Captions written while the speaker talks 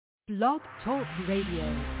Blog Talk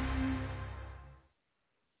Radio.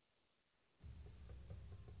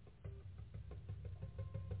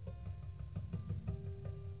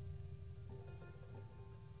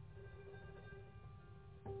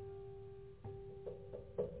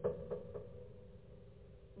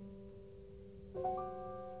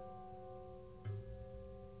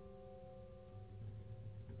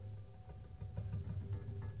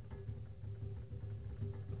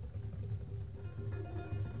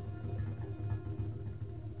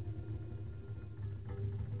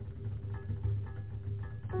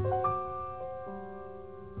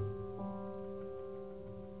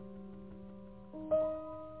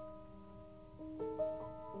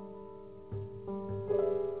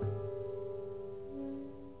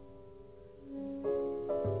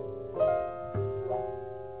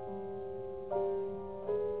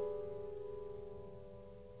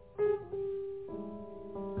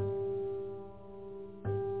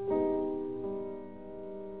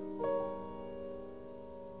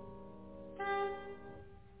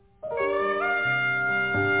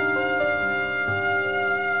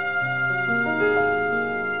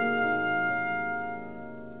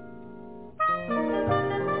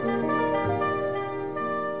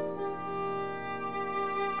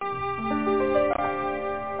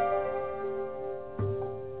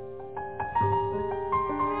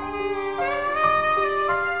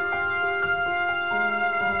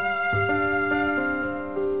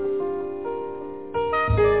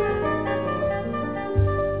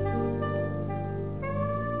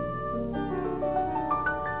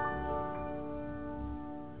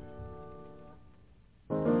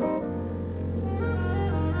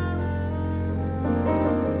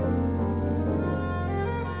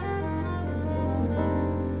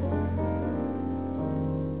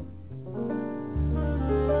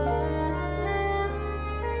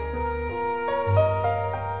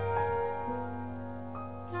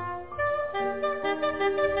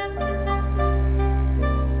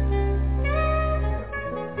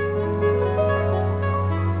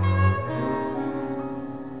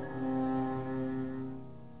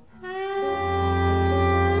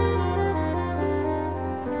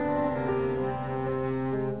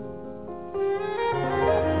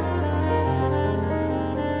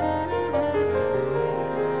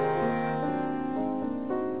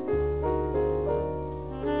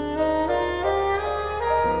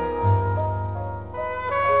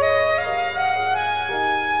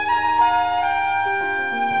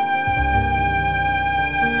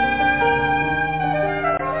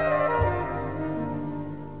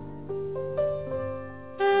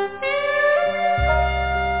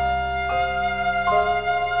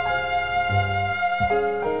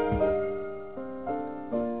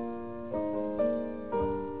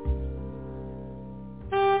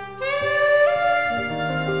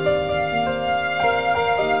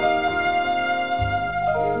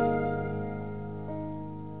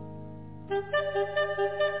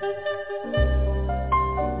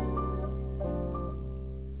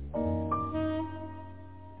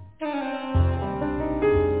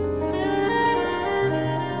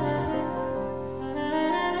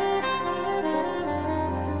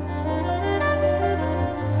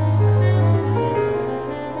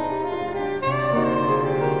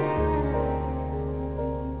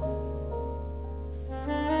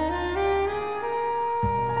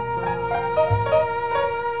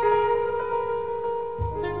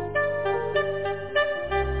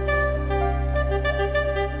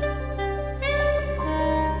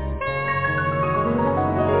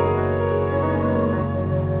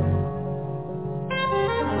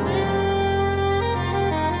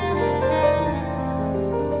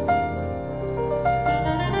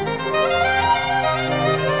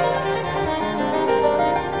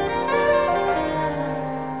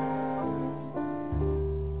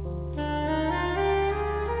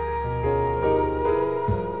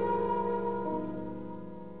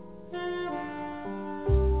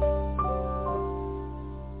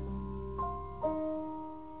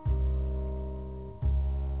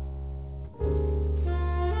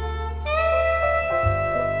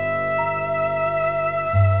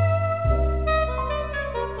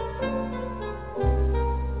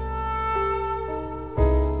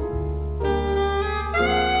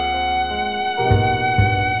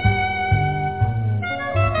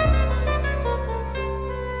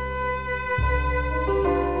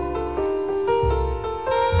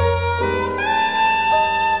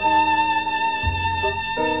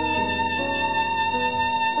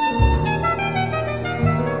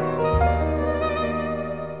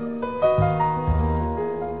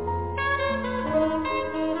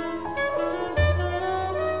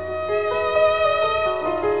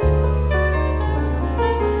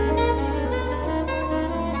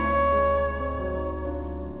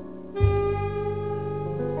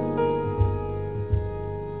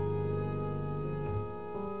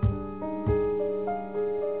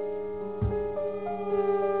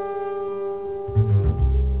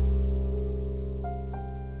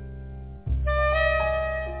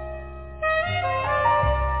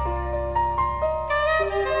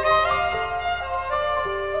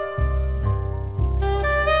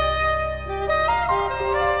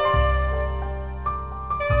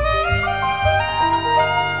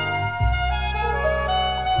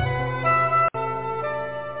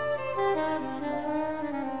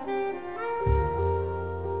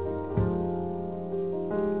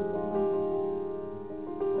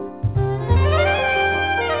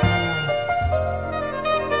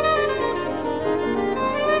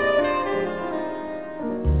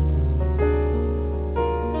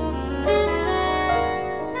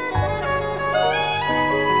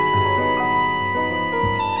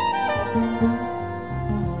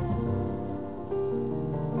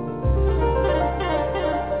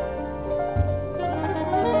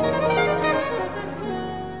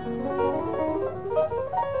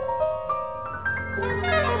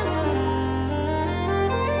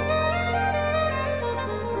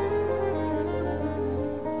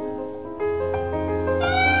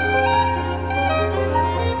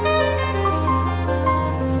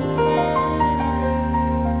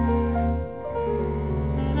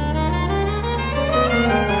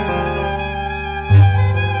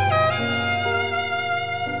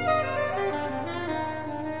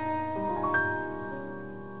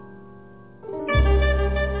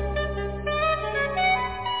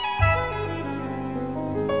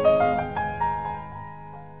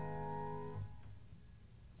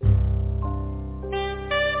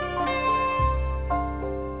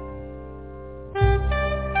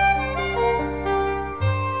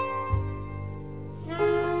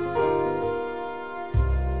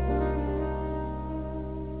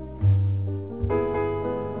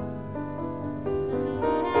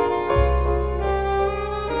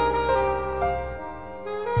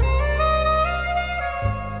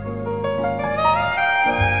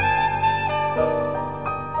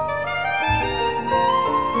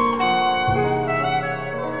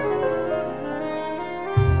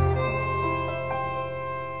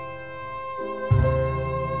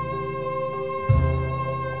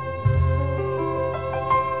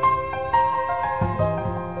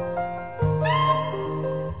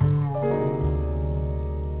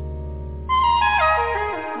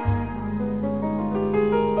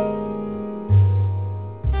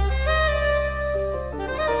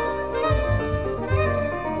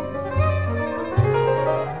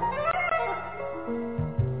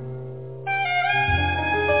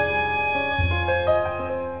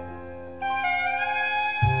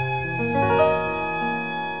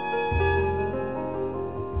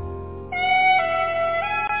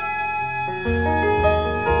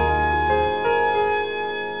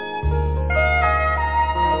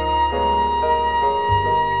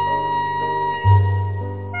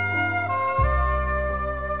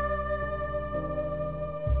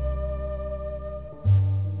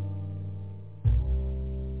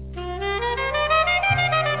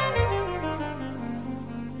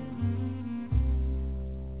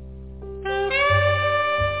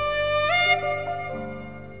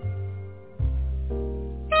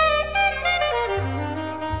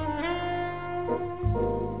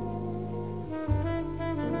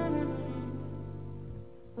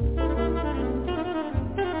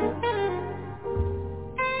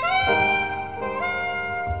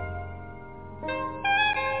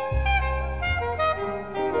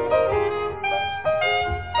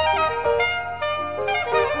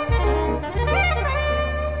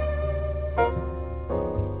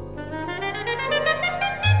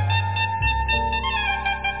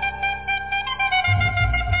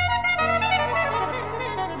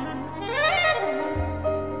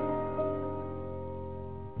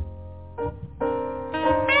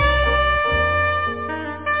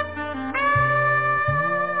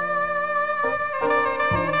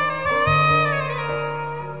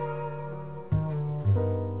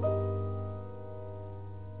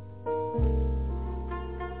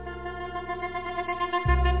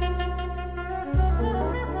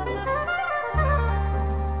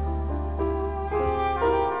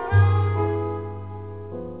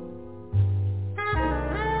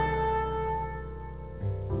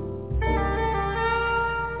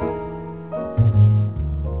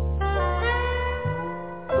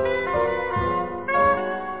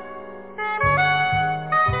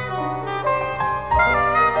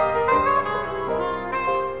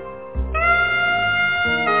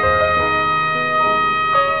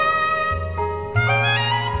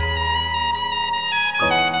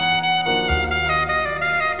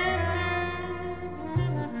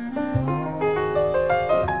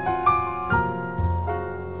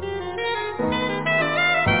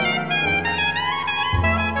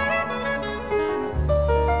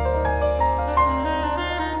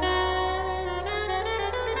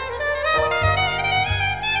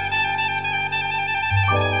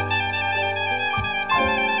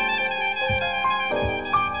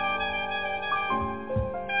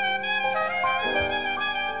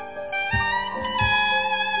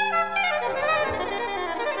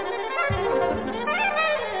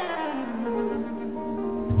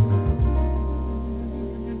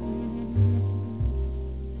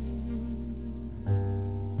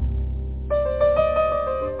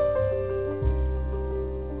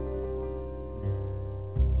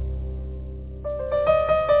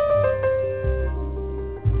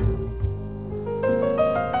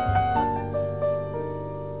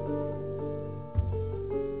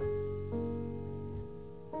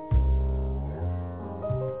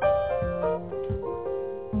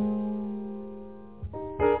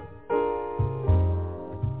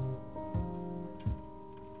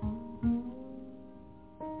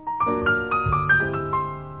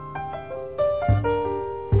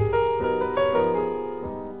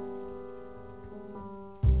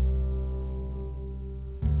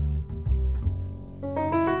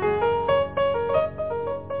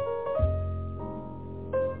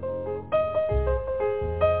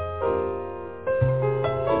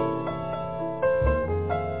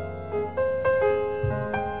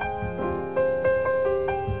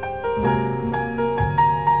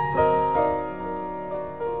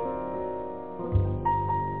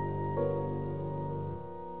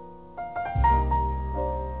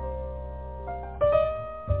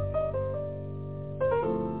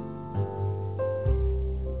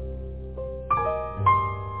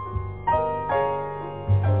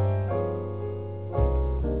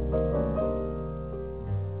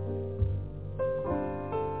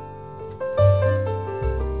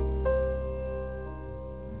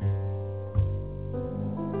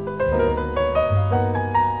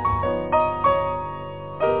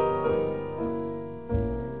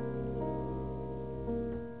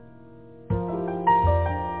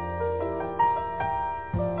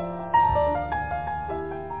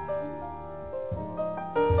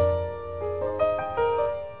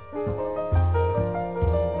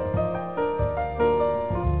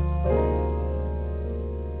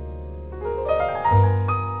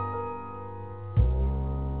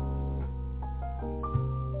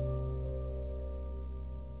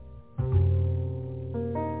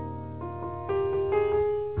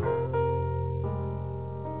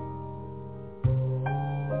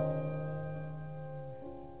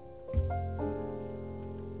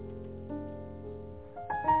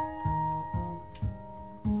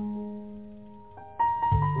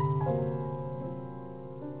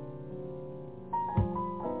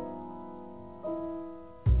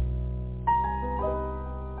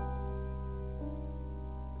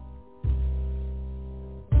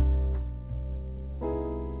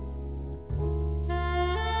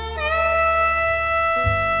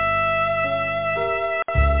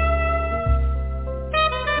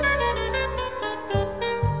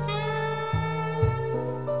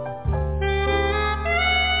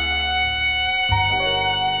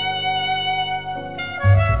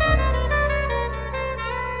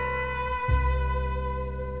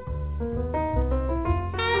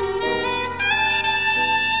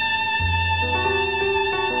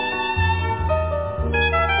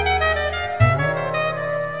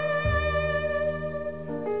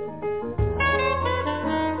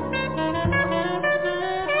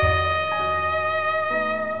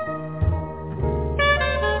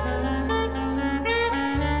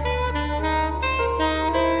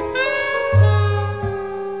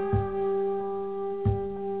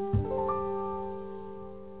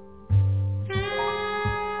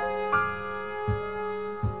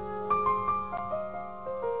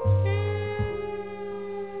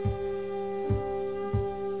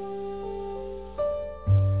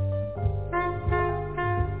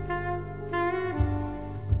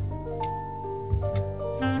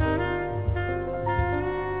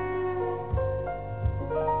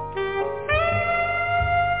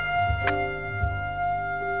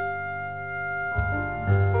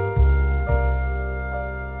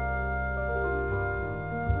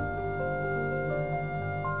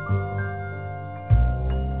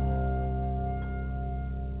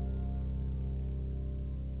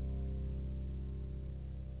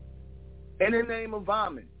 In the name of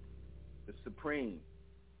Amen, the Supreme,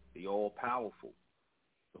 the All-Powerful,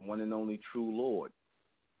 the one and only true Lord,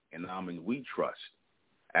 in Amen we trust.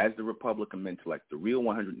 As the Republic of MENTELLECT, the real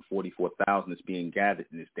 144,000 is being gathered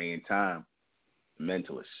in this day and time, the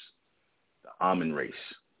mentalists, the Amen race,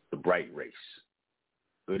 the bright race.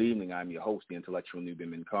 Good evening. I'm your host, the intellectual Nuben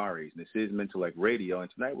MENKARAYZZ, and this is MENTELLECT Radio,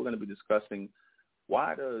 and tonight we're going to be discussing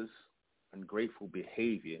why does ungrateful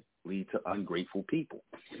behavior lead to ungrateful people?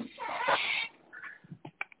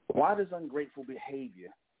 Why does ungrateful behavior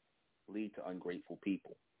lead to ungrateful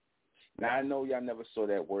people? Now, I know y'all never saw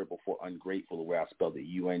that word before, ungrateful, the way I spelled it,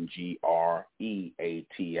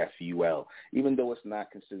 Ungreatful. Even though it's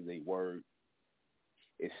not considered a word,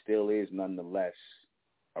 it still is nonetheless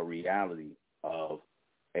a reality of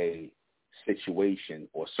a situation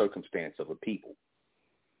or circumstance of a people.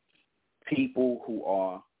 People who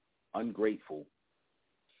are ungrateful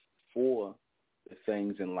for the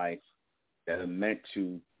things in life that are meant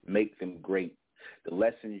to make them great, the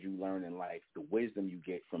lessons you learn in life, the wisdom you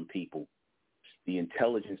get from people, the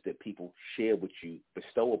intelligence that people share with you,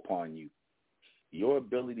 bestow upon you, your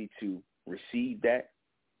ability to receive that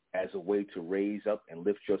as a way to raise up and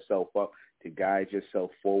lift yourself up, to guide yourself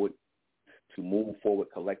forward, to move forward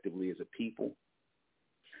collectively as a people,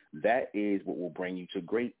 that is what will bring you to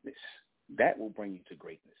greatness. That will bring you to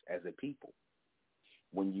greatness as a people.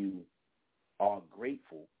 When you are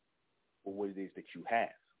grateful for what it is that you have.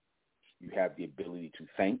 You have the ability to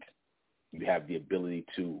think. You have the ability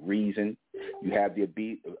to reason. You have the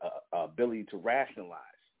ability to rationalize.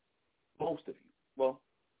 Most of you. Well,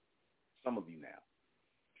 some of you now.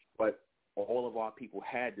 But all of our people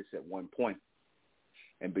had this at one point.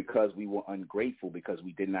 And because we were ungrateful, because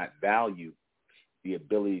we did not value the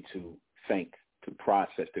ability to think, to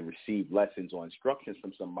process, to receive lessons or instructions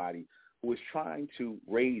from somebody who was trying to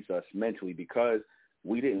raise us mentally, because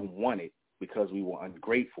we didn't want it, because we were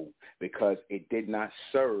ungrateful, because it did not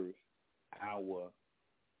serve our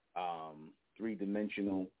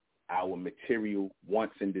three-dimensional, our material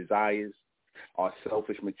wants and desires, our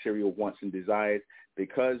selfish material wants and desires.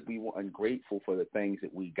 Because we were ungrateful for the things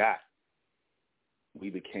that we got, we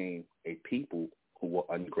became a people who were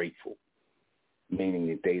ungrateful, meaning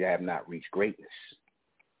that they have not reached greatness.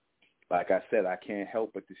 Like I said, I can't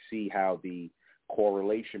help but to see how the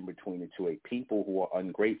correlation between the two, a people who are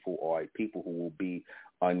ungrateful or a people who will be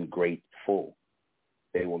ungrateful.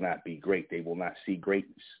 They will not be great. They will not see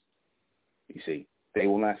greatness. You see, they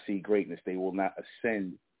will not see greatness. They will not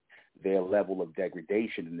ascend their level of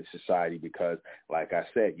degradation in the society because, like I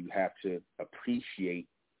said, you have to appreciate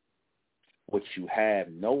what you have,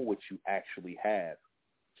 know what you actually have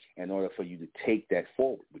in order for you to take that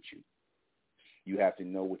forward with you. You have to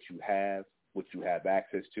know what you have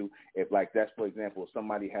access to. If, like, that's, for example, if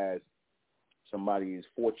somebody is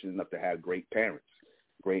fortunate enough to have great parents,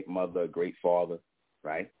 great mother, great father,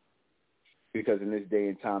 right? Because in this day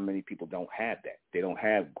and time, many people don't have that. They don't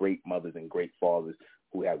have great mothers and great fathers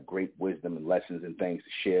who have great wisdom and lessons and things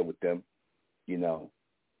to share with them, you know,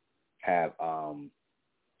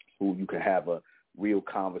 who you can have a real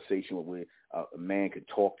conversation with, where a man could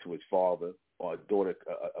talk to his father, or a daughter,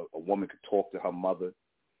 a woman could talk to her mother,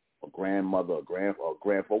 or grandmother, or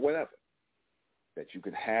grandpa, whatever, that you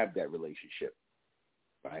can have that relationship,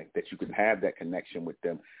 right? That you can have that connection with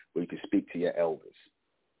them where you can speak to your elders.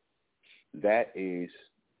 That is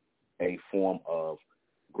a form of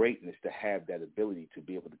greatness, to have that ability to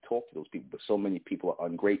be able to talk to those people. But so many people are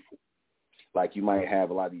ungrateful. Like, you might have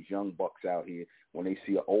a lot of these young bucks out here, when they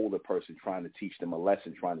see an older person trying to teach them a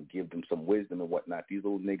lesson, trying to give them some wisdom and whatnot, these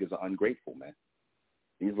little niggas are ungrateful, man.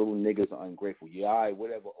 These little niggas are ungrateful. Yeah, all right,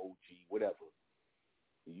 whatever, OG, whatever.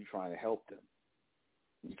 You trying to help them.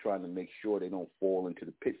 You trying to make sure they don't fall into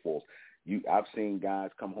the pitfalls. I've seen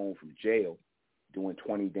guys come home from jail doing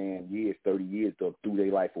 20 damn years, 30 years, they'll threw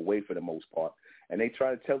their life away for the most part. And they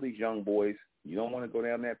try to tell these young boys, you don't want to go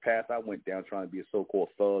down that path I went down, trying to be a so-called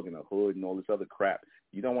thug in a hood and all this other crap.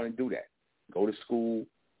 You don't want to do that. Go to school,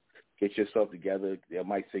 get yourself together. They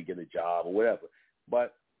might say get a job or whatever.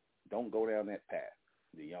 But don't go down that path.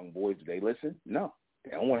 The young boys, do they listen? No.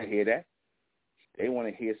 They don't want to hear that. They want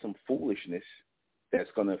to hear some foolishness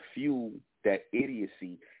that's going to fuel that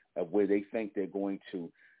idiocy of where they think they're going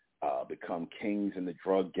to become kings in the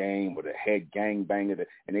drug game or the head gangbanger,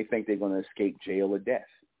 and they think they're going to escape jail or death.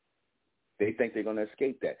 They think they're going to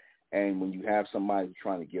escape that. And when you have somebody who's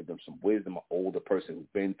trying to give them some wisdom, an older person who's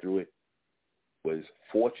been through it, was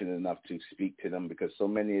fortunate enough to speak to them, because so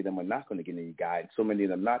many of them are not going to get any guidance. So many of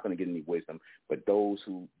them are not going to get any wisdom. But those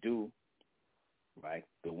who do, right,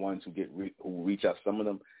 the ones who who reach out, some of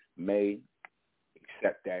them may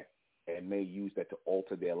accept that and may use that to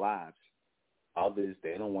alter their lives Others,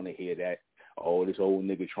 they don't want to hear that. Oh, this old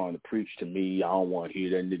nigga trying to preach to me. I don't want to hear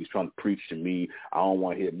that nigga's trying to preach to me. I don't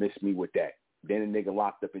want to hear miss me with that. Then a nigga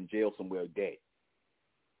locked up in jail somewhere dead.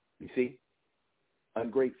 You see?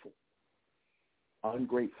 Ungrateful.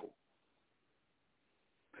 Ungrateful.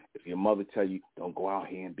 If your mother tell you, don't go out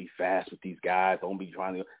here and be fast with these guys, don't be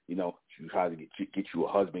trying to, you try to get you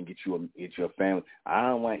a husband, get you a family. I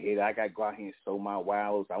don't want to hear that. I got to go out here and sow my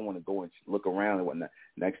wiles. I want to go and look around and whatnot.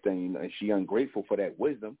 Next thing you know, and she ungrateful for that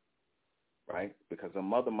wisdom, right? Because her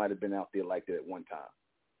mother might have been out there like that at one time.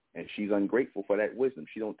 And she's ungrateful for that wisdom.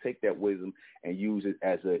 She don't take that wisdom and use it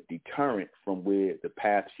as a deterrent from where the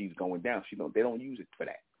path she's going down. They don't use it for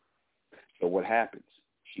that. So what happens?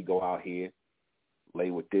 She go out here,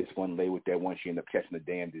 lay with this one, lay with that one. She end up catching a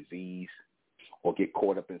damn disease or get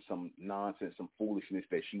caught up in some nonsense, some foolishness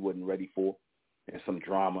that she wasn't ready for, and some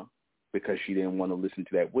drama because she didn't want to listen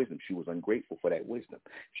to that wisdom. She was ungrateful for that wisdom.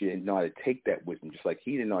 She didn't know how to take that wisdom, just like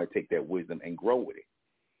he didn't know how to take that wisdom and grow with it.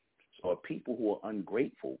 So people who are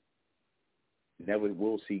ungrateful never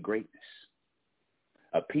will see greatness.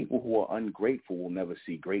 People who are ungrateful will never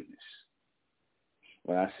see greatness.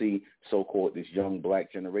 When I see so-called this young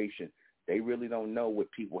black generation, they really don't know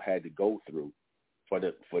what people had to go through for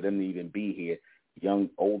them to even be here. Young,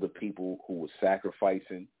 older people who were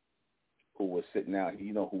sacrificing, who were sitting out,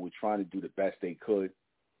 who were trying to do the best they could,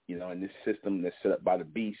 in this system that's set up by the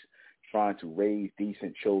beast, trying to raise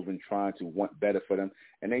decent children, trying to want better for them.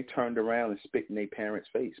 And they turned around and spit in their parents'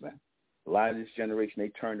 face, man. A lot of this generation, they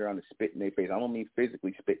turned around and spit in their face. I don't mean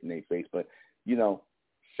physically spit in their face, but,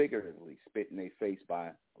 figuratively spit in their face by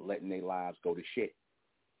letting their lives go to shit.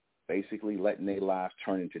 Basically letting their lives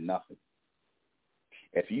turn into nothing.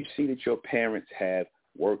 If you see that your parents have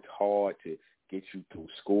worked hard to get you through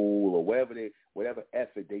school or whatever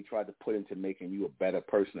effort they tried to put into making you a better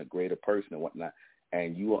person, a greater person and whatnot,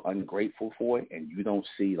 and you are ungrateful for it, and you don't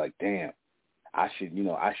see like, damn, I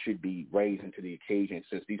should be raising to the occasion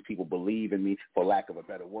since these people believe in me, for lack of a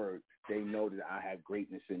better word. They know that I have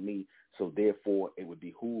greatness in me, so therefore it would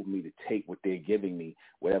behoove me to take what they're giving me,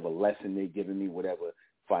 whatever lesson they're giving me, whatever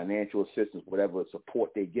financial assistance, whatever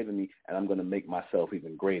support they're giving me, and I'm going to make myself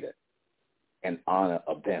even greater in honor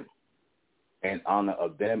of them, and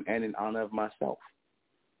in honor of myself.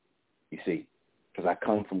 You see, because I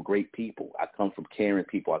come from great people. I come from caring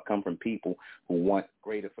people. I come from people who want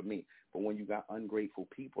greater for me. But when you got ungrateful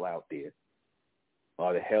people out there,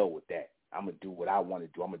 oh, the hell with that. I'm going to do what I want to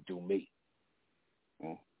do. I'm going to do me.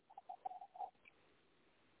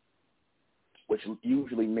 Which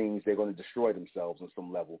usually means they're going to destroy themselves on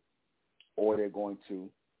some level, or they're going to,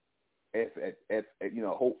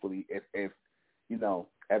 hopefully, if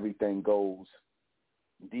everything goes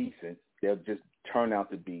decent, they'll just turn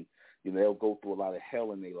out to be, they'll go through a lot of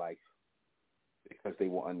hell in their life because they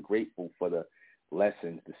were ungrateful for the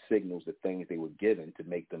lessons, the signals, the things they were given to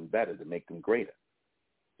make them better, to make them greater.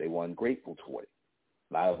 They were ungrateful toward it.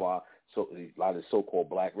 A lot of the so-called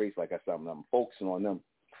black race, like I said, I'm focusing on them.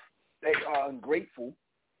 They are ungrateful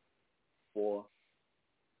for,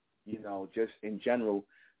 just in general,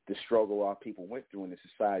 the struggle our people went through in the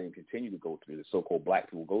society and continue to go through, the so-called black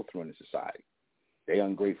people go through in the society. They're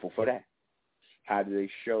ungrateful for that. How do they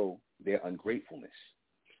show their ungratefulness?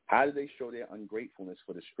 How do they show their ungratefulness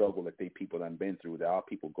for the struggle that they people have been through, that our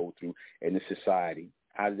people go through in the society?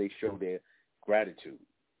 How do they show their gratitude?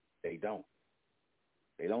 They don't.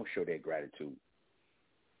 They don't show their gratitude.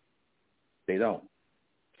 They don't.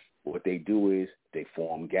 What they do is they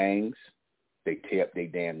form gangs. They tear up their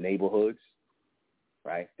damn neighborhoods,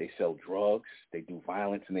 right? They sell drugs. They do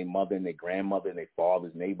violence in their mother and their grandmother and their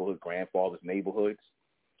father's neighborhood, grandfather's neighborhoods.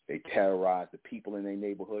 They terrorize the people in their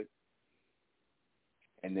neighborhood.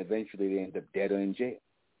 And eventually they end up dead or in jail.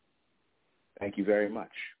 Thank you very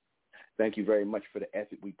much. Thank you very much for the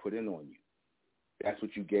effort we put in on you. That's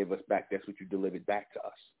what you gave us back. That's what you delivered back to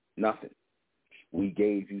us. Nothing. We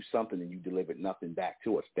gave you something and you delivered nothing back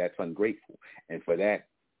to us. That's ungrateful. And for that,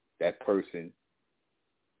 that person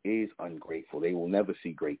is ungrateful. They will never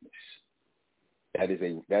see greatness. That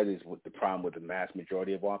is what the problem with the mass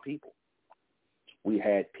majority of our people. We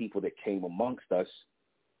had people that came amongst us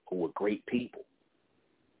who were great people.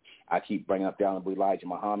 I keep bringing up the Honorable Elijah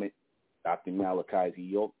Muhammad, Dr. Malachi Z.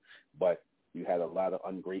 York, but you had a lot of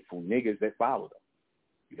ungrateful niggas that followed them.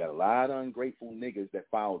 You got a lot of ungrateful niggas that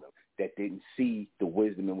followed them that didn't see the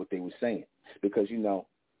wisdom in what they were saying. Because,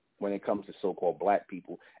 when it comes to so-called black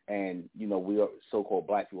people, and, we are so-called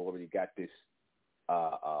black people already got this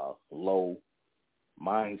low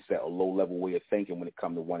mindset, a low-level way of thinking when it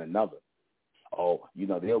comes to one another. Oh,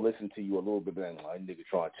 they'll listen to you a little bit, but then, that nigga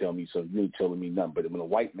trying to tell me, so you ain't telling me nothing. But when a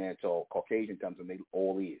white man talk, Caucasian comes and they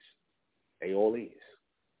all is. They all is.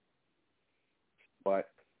 But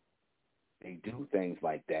they do things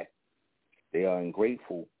like that. They are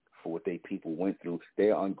ungrateful for what they people went through. They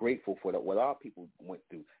are ungrateful for what our people went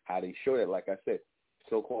through, how they show that. Like I said,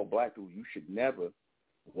 so-called black people, you should never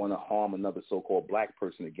want to harm another so-called black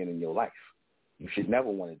person again in your life. You should never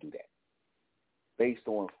want to do that. Based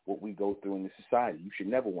on what we go through in the society, you should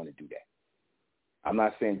never want to do that. I'm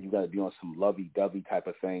not saying you got to be on some lovey-dovey type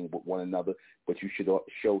of thing with one another, but you should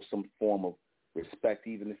show some form of respect,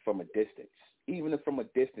 even if from a distance. Even if from a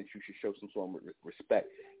distance, you should show some sort of respect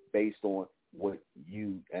based on what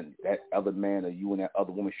you and that other man or you and that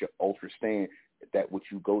other woman should understand that what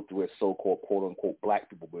you go through as so-called quote-unquote black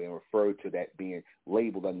people being referred to that, being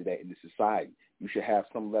labeled under that in the society. You should have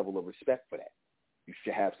some level of respect for that. You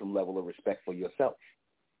should have some level of respect for yourself.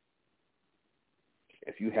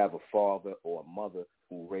 If you have a father or a mother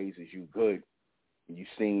who raises you good,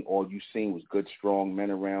 and all you seen was good, strong men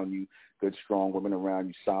around you, good, strong women around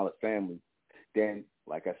you, solid family, then,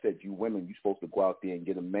 like I said, you women, you're supposed to go out there and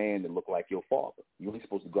get a man that look like your father. You ain't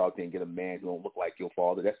supposed to go out there and get a man who don't look like your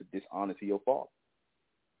father. That's a dishonor to your father.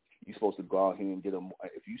 You're supposed to go out here and get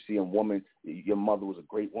if you see a woman, your mother was a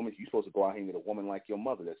great woman, you're supposed to go out here and get a woman like your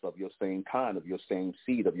mother that's of your same kind, of your same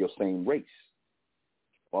seed, of your same race.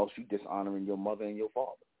 Or else you dishonoring your mother and your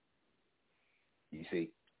father. You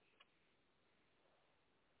see?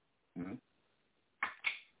 Mm-hmm.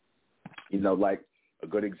 You know, like a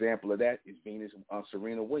good example of that is Venus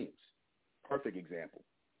Serena Williams. Perfect example.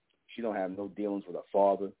 She don't have no dealings with her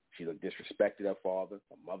father. She done disrespected her father.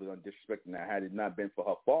 Her mother done disrespected. Now, had it not been for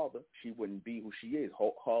her father, she wouldn't be who she is, her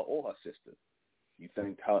or her sister. You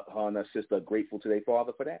think her and her sister are grateful to their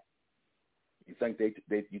father for that? You think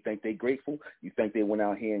they grateful? You think they went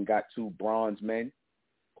out here and got two bronze men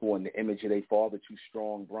who are in the image of their father, two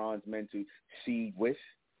strong bronze men to seed with,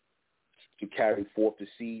 to carry forth the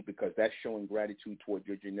seed, because that's showing gratitude toward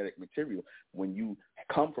your genetic material. When you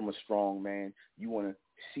come from a strong man, you want to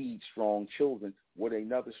seed strong children with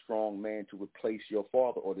another strong man to replace your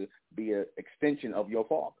father or to be an extension of your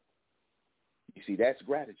father. You see, that's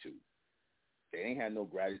gratitude. They ain't had no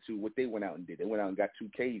gratitude. What they went out and did, they went out and got two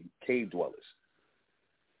cave dwellers,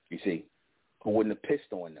 you see, who wouldn't have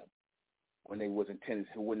pissed on them when they wasn't tennis,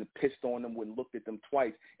 who wouldn't have pissed on them, wouldn't looked at them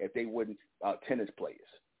twice if they weren't tennis players.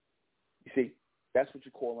 You see, that's what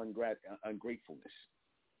you call ungratefulness.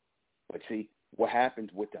 But see, what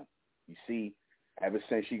happens with them? You see, ever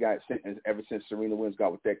since Serena Williams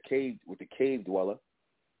got with the cave dweller,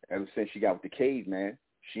 ever since she got with the caveman,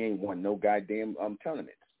 she ain't won no goddamn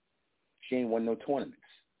tournaments. She ain't won no tournaments.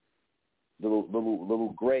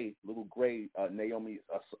 Little gray Naomi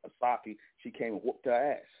Osaka, she came and whooped her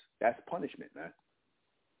ass. That's punishment, man.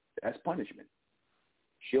 That's punishment.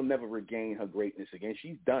 She'll never regain her greatness again.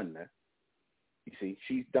 She's done, man. You see,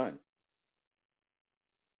 she's done.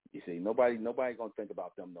 You see, nobody gonna think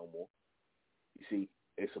about them no more. You see,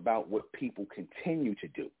 it's about what people continue to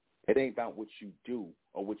do. It ain't about what you do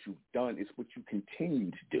or what you've done. It's what you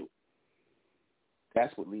continue to do.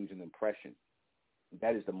 That's what leaves an impression.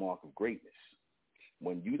 That is the mark of greatness.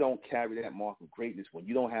 When you don't carry that mark of greatness, when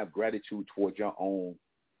you don't have gratitude towards your own,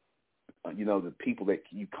 the people that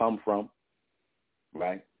you come from,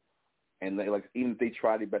 right? And like, even if they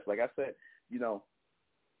try their best, like I said,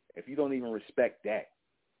 if you don't even respect that,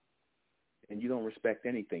 then you don't respect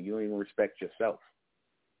anything. You don't even respect yourself.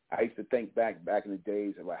 I used to think back in the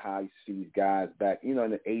days about how I used to see these guys back, in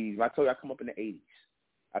the 80s. I told you I come up in the 80s.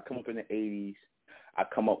 I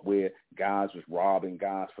come up where guys was robbing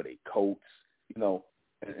guys for their coats, in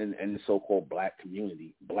the so-called black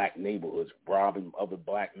community, black neighborhoods, robbing other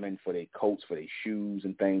black men for their coats, for their shoes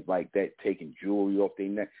and things like that, taking jewelry off their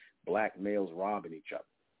neck, black males robbing each other.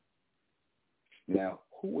 Now,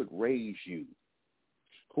 who would raise you?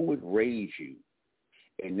 Who would raise you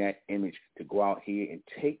in that image to go out here and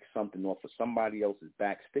take something off of somebody else's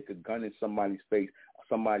back, stick a gun in somebody's face,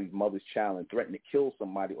 somebody's mother's child, and threaten to kill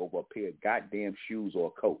somebody over a pair of goddamn shoes or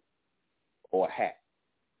a coat or a hat?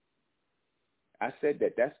 I said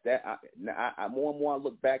that. That's that. I more and more I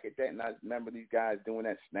look back at that, and I remember these guys doing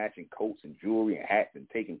that, snatching coats and jewelry and hats and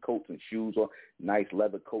taking coats and shoes or nice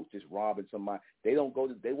leather coats, just robbing somebody. They won't go.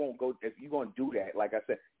 If you're gonna do that, like I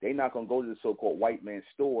said, they're not gonna go to the so-called white man's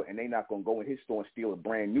store, and they're not gonna go in his store and steal a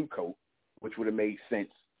brand new coat, which would have made sense.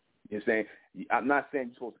 You know what I'm saying? I'm not saying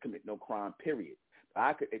you're supposed to commit no crime, period.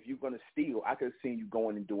 If you're gonna steal, I could have seen you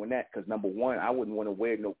going and doing that, because number one, I wouldn't want to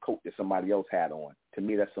wear no coat that somebody else had on. To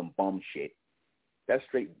me, that's some bum shit. That's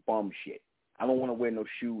straight bum shit. I don't want to wear no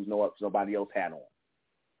shoes nobody else had on.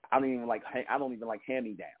 I don't even like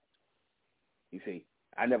hand-me-downs. You see,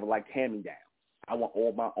 I never liked hand-me-downs. I want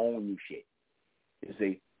all my own new shit. You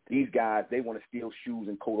see, These guys, they want to steal shoes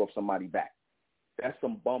and coat off somebody's back. That's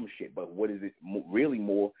some bum shit. But what is it really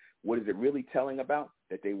more? What is it really telling about?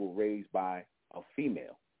 That they were raised by a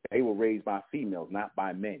female. They were raised by females, not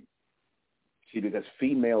by men. See, because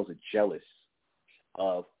females are jealous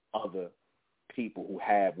of other people who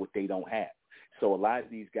have what they don't have. So a lot of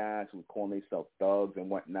these guys who call themselves thugs and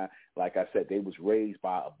whatnot, like I said, they was raised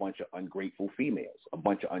by a bunch of ungrateful females, a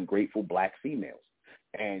bunch of ungrateful black females.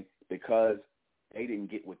 And because they didn't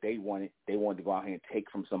get what they wanted to go out here and take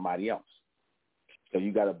from somebody else. So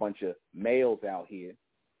you got a bunch of males out here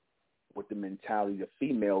with the mentality of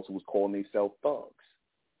females who was calling themselves thugs.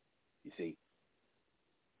 You see,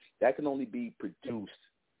 that can only be produced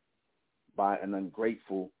by an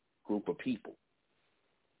ungrateful group of people.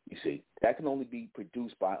 You see, that can only be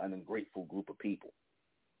produced by an ungrateful group of people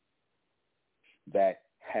that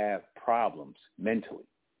have problems mentally,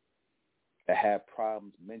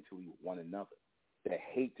 with one another, that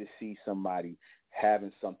hate to see somebody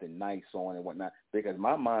having something nice on and whatnot. Because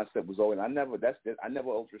my mindset was always, I never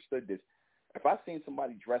understood this. If I seen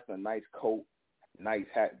somebody dressed in a nice coat, nice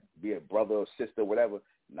hat, be it brother or sister, whatever,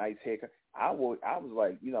 nice haircut, I was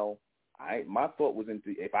like, my thought wasn't,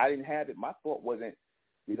 if I didn't have it, my thought wasn't,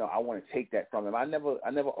 I want to take that from him. I never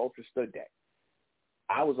understood that.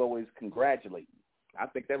 I was always congratulating. I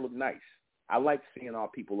think that looked nice. I like seeing our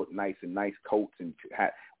people look nice in nice coats and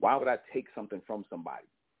hat. Why would I take something from somebody?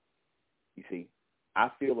 You see, I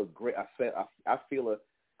feel I feel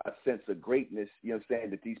a sense of greatness. You know what I'm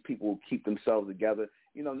saying? That these people will keep themselves together.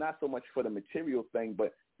 Not so much for the material thing,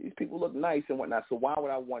 but these people look nice and whatnot. So why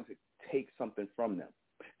would I want to take something from them?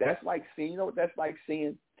 That's like seeing. You know what that's like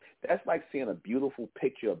seeing? That's like seeing a beautiful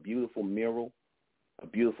picture, a beautiful mural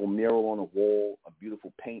on a wall, a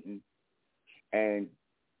beautiful painting. And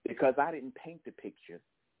because I didn't paint the picture,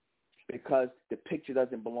 because the picture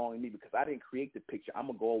doesn't belong to me, because I didn't create the picture, I'm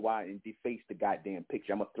gonna go out and deface the goddamn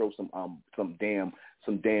picture. I'm gonna throw some damn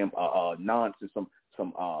nonsense,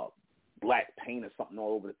 some black paint or something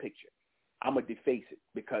all over the picture. I'm gonna deface it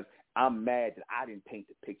because I'm mad that I didn't paint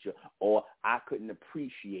the picture, or I couldn't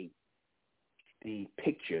appreciate the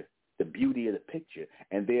picture, the beauty of the picture,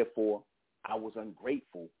 and therefore I was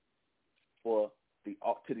ungrateful to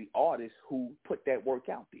the artist who put that work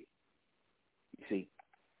out there. You see,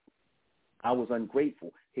 I was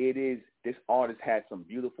ungrateful. Here it is. This artist had some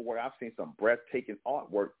beautiful work. I've seen some breathtaking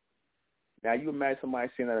artwork. Now you imagine somebody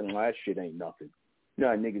saying that shit ain't nothing. No,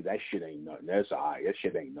 niggas, that shit ain't nothing. That's all right. That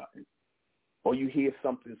shit ain't nothing. Or you hear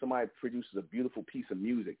something, somebody produces a beautiful piece of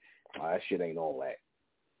music. That shit ain't all that.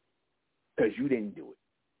 Because you didn't do it.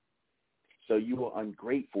 So you were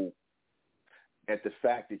ungrateful at the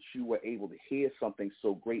fact that you were able to hear something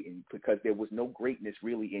so great, and because there was no greatness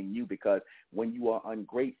really in you, because when you are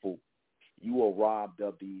ungrateful, you are robbed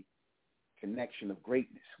of the connection of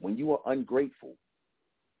greatness. When you are ungrateful,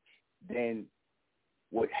 then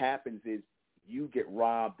what happens is you get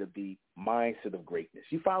robbed of the mindset of greatness.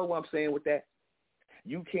 You follow what I'm saying with that?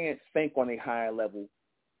 You can't think on a higher level.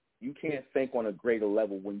 You can't think on a greater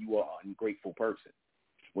level when you are an ungrateful person,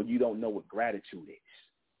 when you don't know what gratitude is.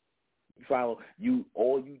 You follow?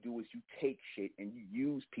 All you do is you take shit and you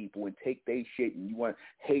use people and take their shit, and you want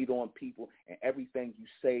to hate on people, and everything you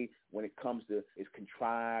say when it comes to is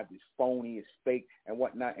contrived, is phony, is fake, and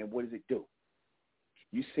whatnot. And what does it do?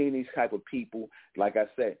 You see these type of people, like I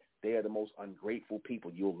said, they are the most ungrateful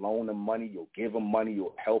people. You'll loan them money, you'll give them money,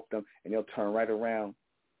 you'll help them, and they'll turn right around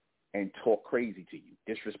and talk crazy to you,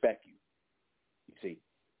 disrespect you. You see?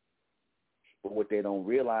 But what they don't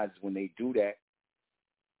realize is when they do that,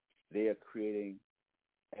 they are creating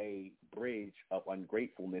a bridge of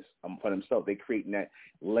ungratefulness for themselves. They're creating that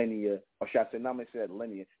linear, or should I say, not necessarily that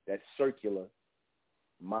linear, that circular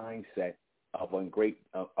mindset of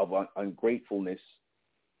ungratefulness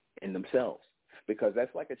in themselves, because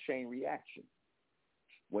that's like a chain reaction.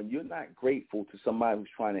 When you're not grateful to somebody who's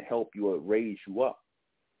trying to help you or raise you up,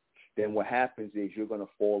 then what happens is you're going to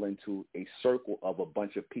fall into a circle of a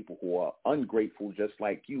bunch of people who are ungrateful just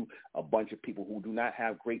like you, a bunch of people who do not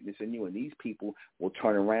have greatness in you, and these people will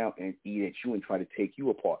turn around and eat at you and try to take you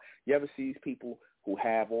apart. You ever see these people who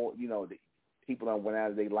have all, the people that went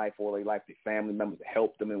out of their life, all their life, their family members to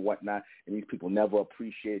help them and whatnot, and these people never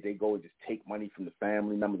appreciate it. They go and just take money from the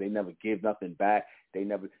family members. They never give nothing back.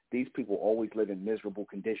 These people always live in miserable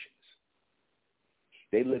conditions.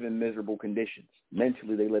 They live in miserable conditions.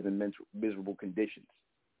 Mentally, they live in miserable conditions.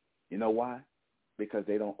 You know why? Because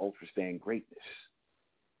they don't understand greatness.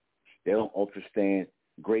 They don't understand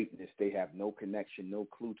greatness. They have no connection, no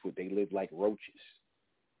clue to it. They live like roaches.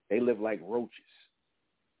 They live like roaches.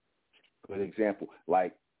 Good example,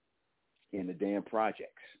 like in the damn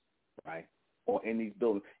projects, right? or in these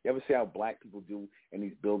buildings. You ever see how black people do in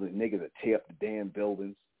these buildings? Niggas that tear up the damn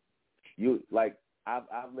buildings.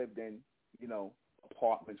 I've lived in,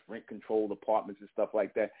 apartments, rent-controlled apartments and stuff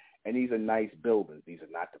like that, and these are nice buildings. These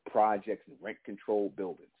are not the projects and rent-controlled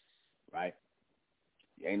buildings, right?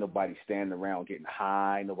 Ain't nobody standing around getting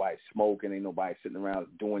high, nobody smoking, ain't nobody sitting around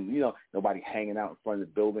doing, nobody hanging out in front of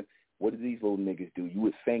the building. What do these little niggas do? You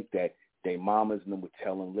would think that their mamas and them would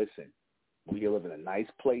tell them, listen, we live in a nice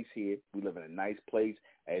place here. We live in a nice place.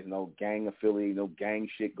 There's no gang affiliate, no gang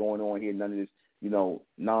shit going on here, none of this,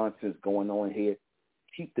 nonsense going on here.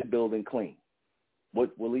 Keep the building clean.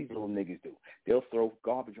 What will these little niggas do? They'll throw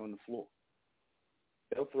garbage on the floor.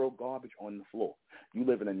 You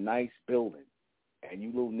live in a nice building, and you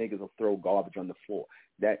little niggas will throw garbage on the floor.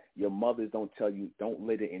 That your mothers don't tell you, don't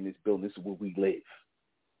litter in this building. This is where we live.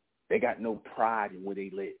 They got no pride in where they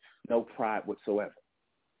live. No pride whatsoever.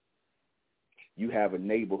 You have a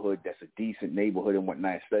neighborhood that's a decent neighborhood and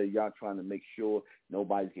whatnot. Instead of y'all trying to make sure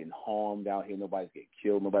nobody's getting harmed out here, nobody's getting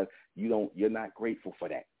killed, you're not grateful for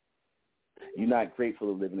that. You're not grateful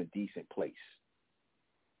to live in a decent place.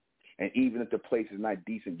 And even if the place is not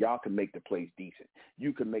decent, y'all can make the place decent.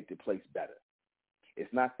 You can make the place better.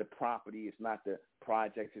 It's not the property, it's not the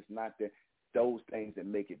projects, it's not those things that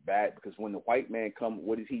make it bad. Because when the white man comes,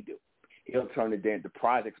 what does he do? He'll turn the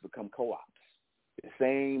projects become co-ops. The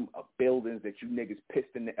same buildings that you niggas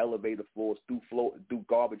pissed in the elevator floors, threw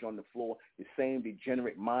garbage on the floor, the same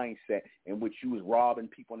degenerate mindset in which you was robbing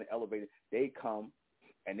people in the elevator, they come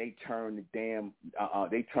and they turn the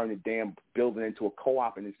damn building into a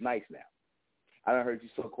co-op, and it's nice now. I done heard you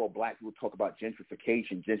so-called black people talk about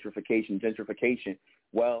gentrification.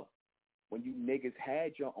 Well, when you niggas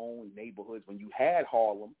had your own neighborhoods, when you had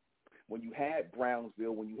Harlem, when you had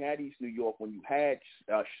Brownsville, when you had East New York, when you had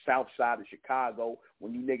South Side of Chicago,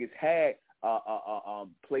 when you niggas had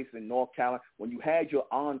places in North Carolina, when you had your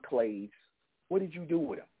enclaves, what did you do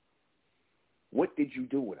with them?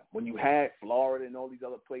 When you had Florida and all these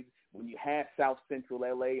other places, when you had South Central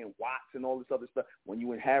L.A. and Watts and all this other stuff, when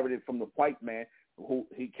you inherited from the white man who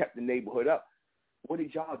he kept the neighborhood up, what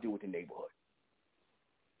did y'all do with the neighborhood?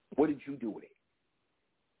 What did you do with it?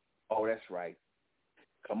 Oh, that's right.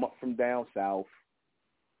 Come up from down south,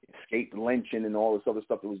 escape lynching and all this other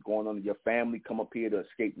stuff that was going on. Your family come up here to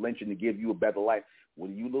escape lynching to give you a better life. What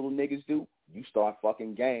do you little niggas do? You start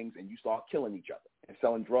fucking gangs and you start killing each other and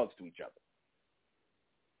selling drugs to each other.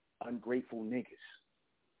 Ungrateful niggas.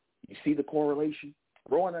 You see the correlation?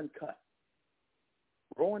 Raw and uncut.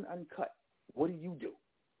 What do?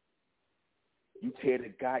 You tear the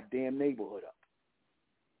goddamn neighborhood up.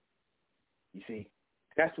 You see?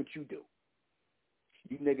 That's what you do.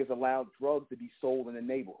 You niggas allow drugs to be sold in the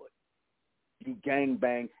neighborhood. You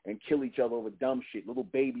gangbang and kill each other over dumb shit. Little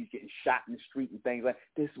babies getting shot in the street and things like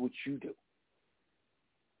that. This is what you do.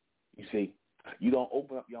 You see? You don't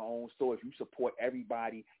open up your own stores. You support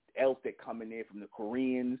everybody else that come in there, from the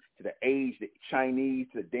Koreans to the Asians, the Chinese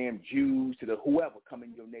to the damn Jews to the whoever come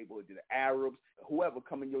in your neighborhood, to the Arabs, whoever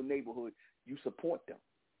come in your neighborhood, you support them.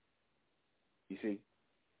 You see?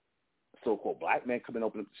 So-called black man come and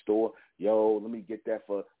open up the store. Let me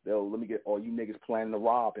get all you niggas planning to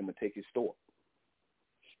rob him and take his store.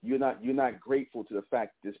 You're not grateful to the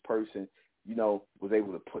fact that this person, was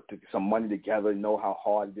able to put some money together, know how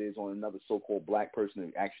hard it is on another so-called black person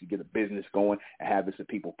to actually get a business going and have this to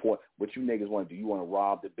people port. What you niggas want to do? You want to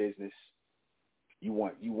rob the business? You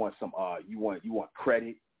want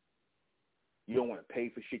credit? You don't want to pay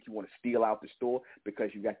for shit. You want to steal out the store because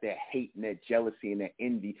you got that hate and that jealousy and that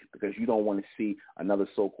envy because you don't want to see another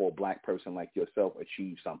so-called black person like yourself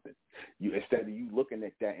achieve something. Instead of you looking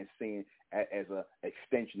at that and seeing as an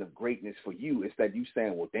extension of greatness for you, instead of you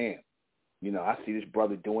saying, well, damn, I see this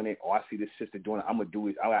brother doing it, or I see this sister doing it. I'm going to do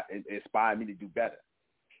it. It inspired me to do better.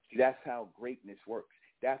 See, that's how greatness works.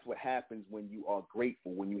 That's what happens when you are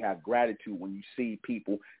grateful, when you have gratitude, when you see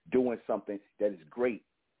people doing something that is great.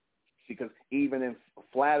 Because even in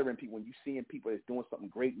flattering people, when you're seeing people that's doing something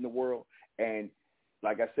great in the world, and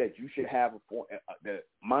like I said, you should have the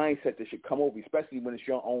mindset that should come over you, especially when it's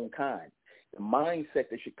your own kind. The mindset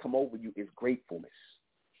that should come over you is gratefulness.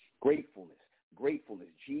 Gratefulness. Grateful.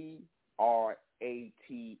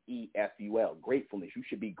 Gratefulness. You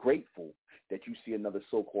should be grateful that you see another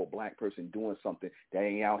so-called black person doing something that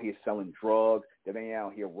ain't out here selling drugs, that ain't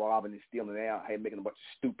out here robbing and stealing, they out here making a bunch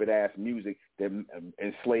of stupid-ass music that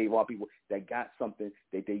enslave all people, that got something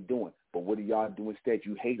that they doing. But what do y'all do instead?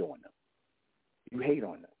 You hate on them. You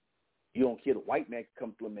don't care. The white man can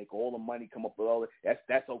come through and make all the money, come up with all that.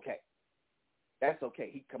 That's okay. That's okay.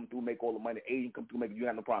 He come through and make all the money. The Asian come through and make it. You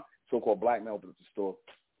have no problem. So-called black man open up the store.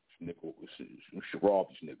 Nigga, we should rob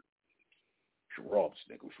this nigga. We should rob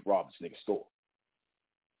this nigga. We should rob this nigga's store.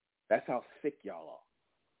 That's how sick y'all are.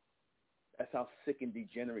 That's how sick and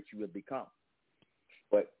degenerate you have become.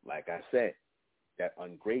 But like I said, that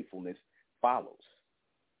ungratefulness follows.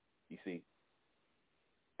 You see,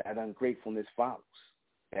 that ungratefulness follows.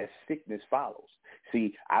 That sickness follows.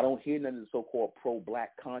 See, I don't hear none of the so-called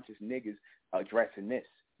pro-black conscious niggas addressing this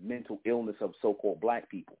mental illness of so-called black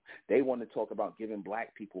people. They want to talk about giving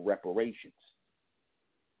black people reparations.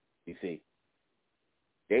 You see,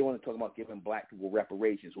 they want to talk about giving black people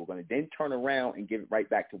reparations. We're going to then turn around and give it right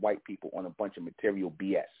back to white people on a bunch of material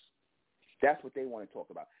BS. That's what they want to talk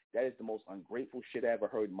about. That is the most ungrateful shit I ever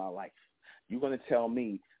heard in my life. You're going to tell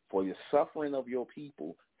me for the suffering of your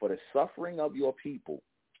people, for the suffering of your people,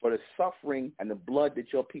 for the suffering and the blood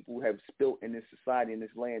that your people have spilt in this society, in this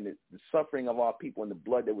land, the suffering of our people and the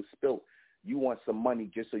blood that was spilt, you want some money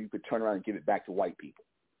just so you could turn around and give it back to white people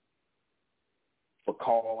for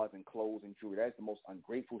cars and clothes and jewelry. That's the most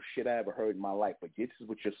ungrateful shit I ever heard in my life. But this is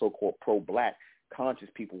what your so-called pro-black conscious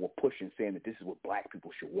people were pushing, saying that this is what black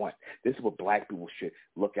people should want. This is what black people should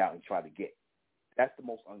look out and try to get. That's the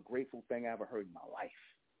most ungrateful thing I ever heard in my life.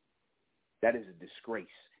 That is a disgrace.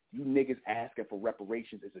 You niggas asking for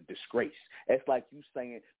reparations is a disgrace. It's like you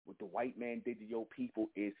saying what the white man did to your people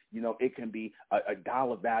is, it can be a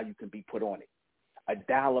dollar value can be put on it. A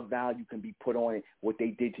dollar value can be put on it, what they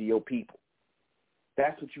did to your people.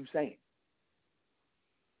 That's what you're saying.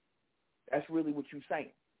 That's really what you're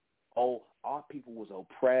saying. Oh, our people was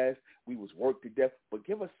oppressed. We was worked to death. But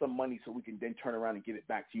give us some money so we can then turn around and give it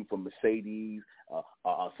back to you for Mercedes,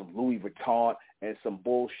 some Louis Vuitton, and some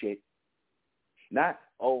bullshit. Not,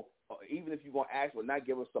 even if you're going to ask, well, not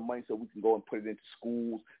give us some money so we can go and put it into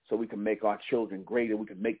schools so we can make our children greater. We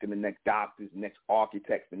can make them the next doctors, the next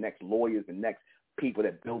architects, the next lawyers, the next people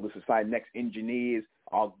that build the society, next engineers.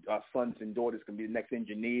 Our sons and daughters can be the next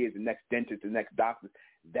engineers, the next dentists, the next doctors.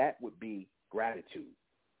 That would be gratitude.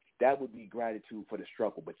 That would be gratitude for the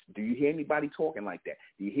struggle. But do you hear anybody talking like that?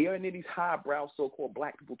 Do you hear any of these highbrow so-called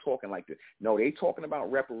black people talking like this? No, they talking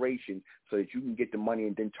about reparations so that you can get the money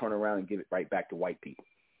and then turn around and give it right back to white people.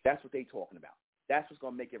 That's what they talking about. That's what's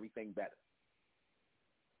going to make everything better.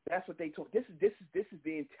 That's what they talk. This is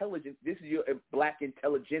the intelligence. This is your black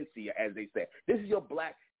intelligentsia, as they say. This is your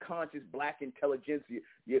black conscious black intelligentsia.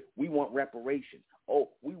 We want reparations. Oh,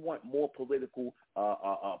 we want more political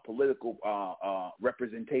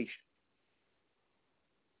representation.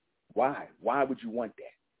 Why? Why would you want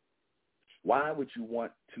that? Why would you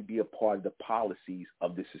want to be a part of the policies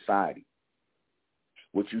of this society?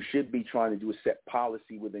 What you should be trying to do is set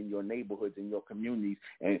policy within your neighborhoods and your communities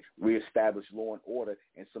and reestablish law and order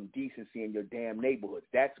and some decency in your damn neighborhoods.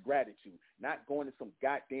 That's gratitude. Not going to some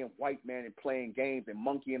goddamn white man and playing games and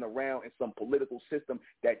monkeying around in some political system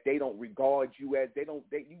that they don't regard you as.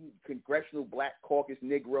 You congressional black caucus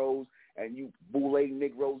Negroes and you boule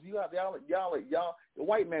Negroes. Y'all, the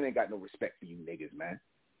white man ain't got no respect for you niggas, man.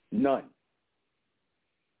 None.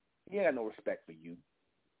 He ain't got no respect for you.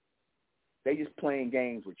 They just playing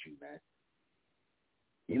games with you, man.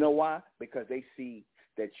 You know why? Because they see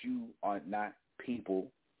that you are not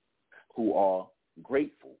people who are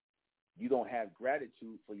grateful. You don't have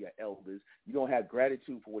gratitude for your elders. You don't have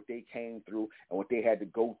gratitude for what they came through and what they had to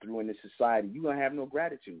go through in this society. You don't have no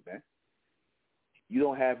gratitude, man. You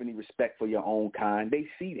don't have any respect for your own kind. They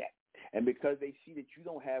see that. And because they see that you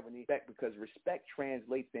don't have any respect, because respect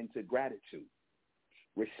translates into gratitude.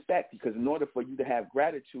 Respect, because in order for you to have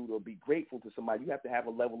gratitude or be grateful to somebody, you have to have a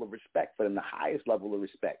level of respect for them, the highest level of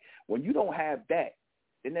respect. When you don't have that,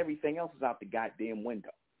 then everything else is out the goddamn window.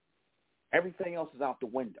 Everything else is out the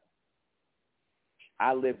window.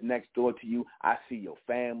 I live next door to you. I see your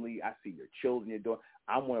family. I see your children, your daughter.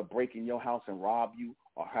 I want to break in your house and rob you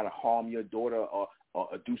or try to harm your daughter or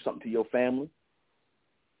do something to your family.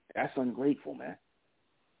 That's ungrateful, man.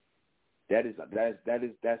 That's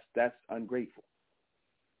ungrateful.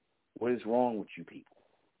 What is wrong with you people?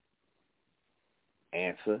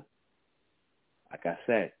 Answer, like I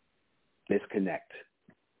said, disconnect.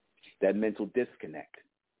 That mental disconnect.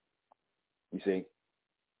 You see,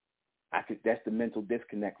 that's the mental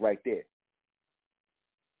disconnect right there.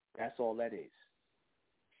 That's all that is.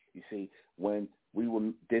 You see, when we were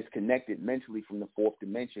disconnected mentally from the fourth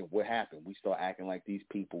dimension, what happened? We start acting like these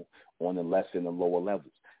people on the lesser and the lower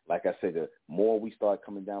levels. Like I said, the more we started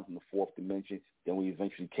coming down from the fourth dimension, then we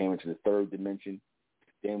eventually came into the third dimension.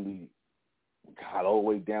 Then we got all the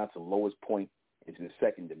way down to the lowest point into the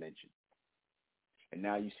second dimension. And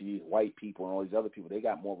now you see white people and all these other people, they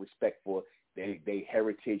got more respect for their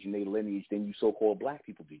heritage and their lineage than you so-called black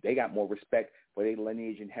people do. They got more respect for their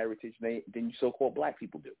lineage and heritage than you so-called black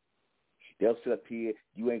people do. They'll sit up here.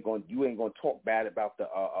 You ain't gonna talk bad about the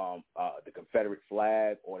Confederate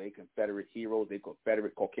flag or they Confederate heroes, they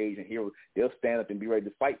Confederate Caucasian heroes. They'll stand up and be ready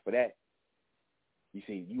to fight for that. You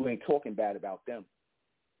see, you ain't talking bad about them.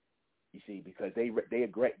 You see, because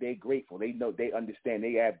they're grateful. They know, they understand.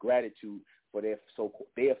 They have gratitude for their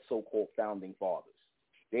so-called founding fathers.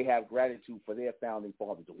 They have gratitude for their founding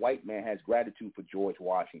fathers. The white man has gratitude for George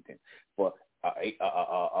Washington, for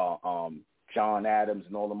John Adams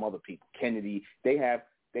and all them other people, Kennedy. They have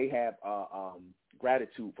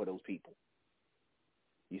gratitude for those people.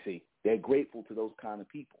 You see, they're grateful to those kind of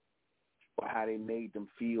people for how they made them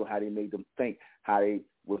feel, how they made them think, how they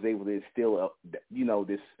was able to instill,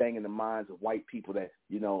 this thing in the minds of white people that,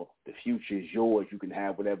 the future is yours. You can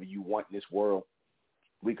have whatever you want in this world.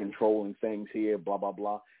 We controlling things here, blah, blah,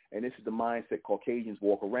 blah. And this is the mindset Caucasians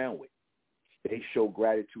walk around with. They show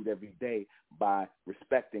gratitude every day by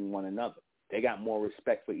respecting one another. They got more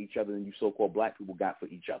respect for each other than you so-called black people got for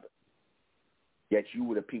each other. Yet you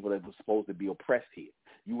were the people that were supposed to be oppressed here.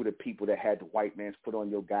 You were the people that had the white man's foot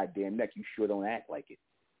on your goddamn neck. You sure don't act like it.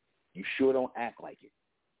 You sure don't act like it.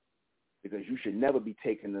 Because you should never be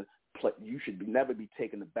taking the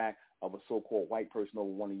back of a so-called white person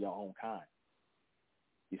over one of your own kind.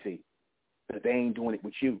 You see, but they ain't doing it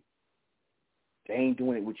with you. They ain't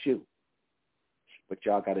doing it with you. But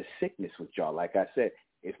y'all got a sickness with y'all. Like I said,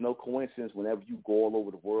 it's no coincidence whenever you go all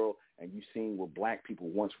over the world and you seen where black people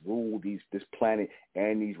once ruled this planet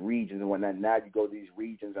and these regions and whatnot. Now you go to these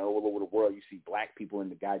regions and all over the world, you see black people in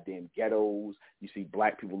the goddamn ghettos. You see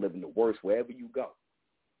black people living the worst wherever you go.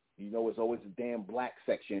 It's always a damn black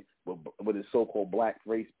section where the so-called black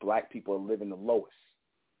race, black people are living the lowest.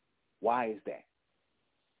 Why is that?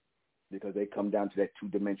 Because they come down to that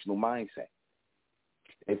two-dimensional mindset.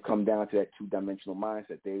 They've come down to that two-dimensional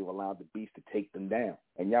mindset. They've allowed the beast to take them down.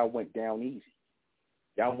 And y'all went down easy.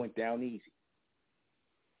 Y'all went down easy.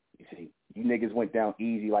 You see, you niggas went down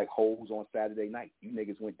easy like hoes on Saturday night. You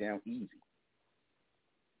niggas went down easy.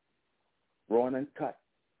 Raw and uncut.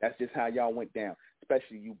 That's just how y'all went down,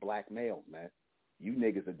 especially you black males, man. You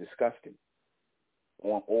niggas are disgusting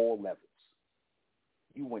on all levels.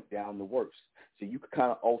 You went down the worst. So you could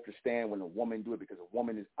kind of understand when a woman do it because a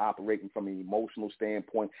woman is operating from an emotional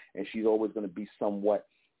standpoint, and she's always going to be somewhat,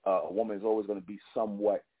 a woman is always going to be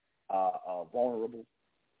somewhat vulnerable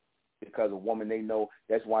because a woman, they know,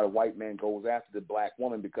 that's why the white man goes after the black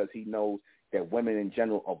woman because he knows that women in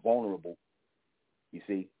general are vulnerable, you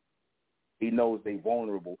see. He knows they're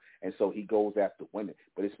vulnerable, and so he goes after women.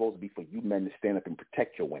 But it's supposed to be for you men to stand up and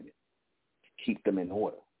protect your women, keep them in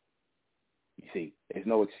order. You see, there's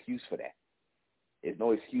no excuse for that. There's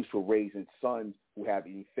no excuse for raising sons who have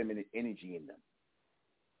effeminate energy in them.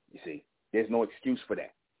 You see, there's no excuse for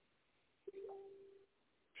that.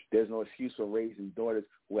 There's no excuse for raising daughters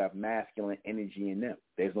who have masculine energy in them.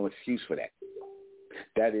 There's no excuse for that.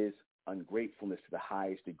 That is ungratefulness to the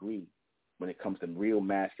highest degree when it comes to real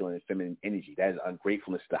masculine and feminine energy. That is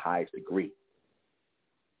ungratefulness to the highest degree.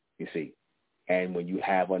 You see, and when you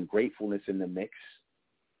have ungratefulness in the mix,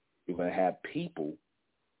 you're going to have people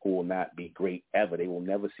who will not be great ever. They will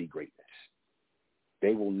never see greatness.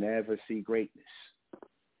 They will never see greatness.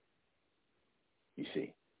 You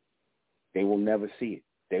see, they will never see it.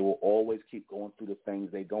 They will always keep going through the things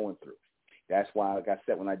they're going through. That's why, like I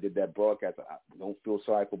said, when I did that broadcast, I don't feel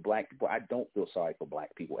sorry for black people. I don't feel sorry for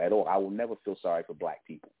black people at all. I will never feel sorry for black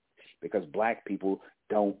people because black people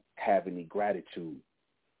don't have any gratitude.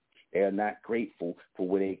 They are not grateful for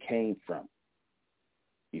where they came from.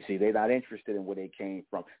 You see, they're not interested in where they came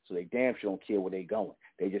from, so they damn sure don't care where they're going.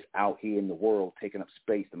 They're just out here in the world taking up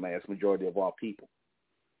space, the vast majority of our people.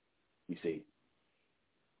 You see.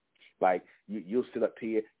 Like, you'll sit up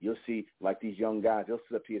here, you'll see, like these young guys, they'll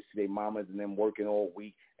sit up here, see their mamas and them working all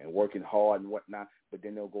week and working hard and whatnot, but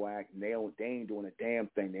then they'll go ask, and they ain't doing a damn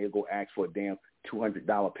thing. They'll go ask for a damn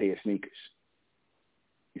 $200 pair of sneakers.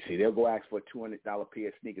 You see, they'll go ask for a $200 pair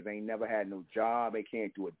of sneakers. They ain't never had no job. They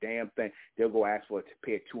can't do a damn thing. They'll go ask for a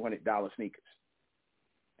pair of $200 sneakers.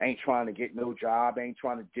 Ain't trying to get no job. Ain't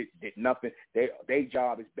trying to get nothing. Their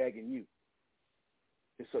job is begging you.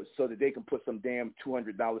 So that they can put some damn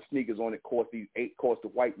 $200 sneakers on it, cost the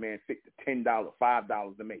white man $10,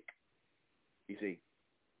 $5 to make. You see,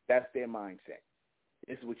 that's their mindset.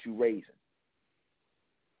 This is what you raising.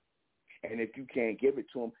 And if you can't give it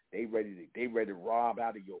to them, they ready to rob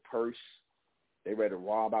out of your purse. They ready to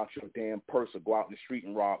rob out your damn purse or go out in the street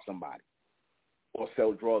and rob somebody or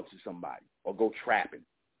sell drugs to somebody or go trapping.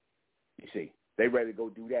 You see, they ready to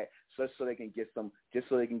go do that just so they can get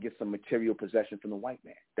some material possession from the white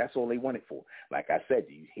man. That's all they want it for. Like I said,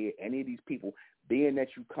 do you hear any of these people, being that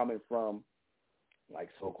you coming from Like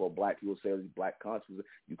so-called black people say, these black consciences,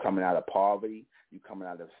 you coming out of poverty, you coming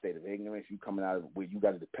out of a state of ignorance, you coming out of where you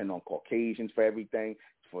got to depend on Caucasians for everything,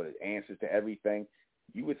 for the answers to everything.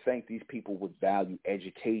 You would think these people would value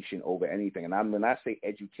education over anything. And when I say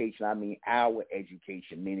education, I mean our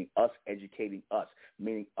education, meaning us educating us,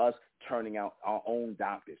 meaning us turning out our own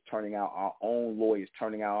doctors, turning out our own lawyers,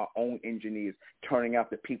 turning out our own engineers, turning out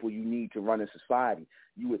the people you need to run a society.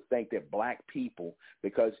 You would think that black people,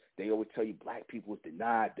 because they always tell you black people was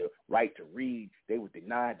denied the right to read, they were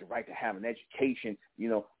denied the right to have an education,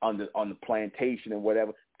 on the plantation and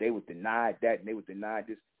whatever. They were denied that, and they were denied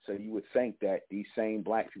this. So you would think that these same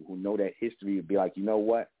black people who know that history would be like, you know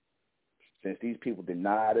what? Since these people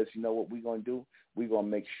denied us, you know what we're going to do? We're going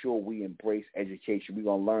to make sure we embrace education. We're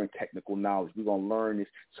going to learn technical knowledge. We're going to learn this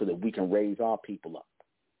so that we can raise our people up,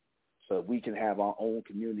 so that we can have our own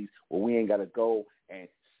communities where we ain't got to go and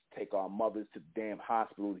take our mothers to the damn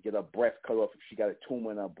hospital to get her breast cut off if she got a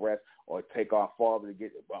tumor in her breast, or take our father to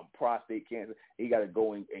get prostate cancer. He got to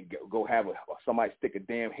go and go have somebody stick a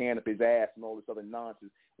damn hand up his ass and all this other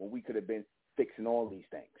nonsense when we could have been fixing all these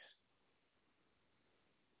things.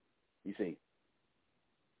 You see,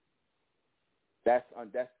 that's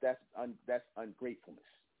ungratefulness.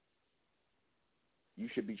 You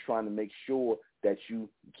should be trying to make sure that you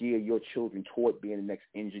gear your children toward being the next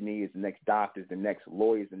engineers, the next doctors, the next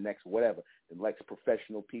lawyers, the next whatever, the next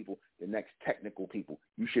professional people, the next technical people.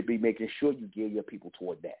 You should be making sure you gear your people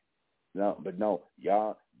toward that. No,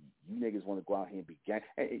 y'all, you niggas want to go out here and be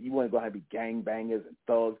you want to go out here and be gangbangers and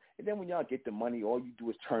thugs, and then when y'all get the money, all you do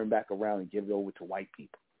is turn back around and give it over to white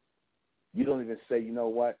people. You don't even say, you know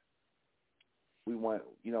what? We want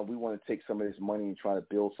to take some of this money and try to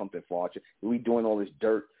build something for our children. We doing all this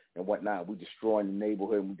dirt and whatnot. We destroying the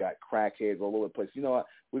neighborhood, and we got crackheads all over the place. You know what?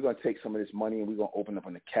 We're going to take some of this money and we're going to open up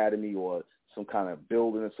an academy or some kind of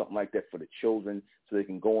building or something like that for the children so they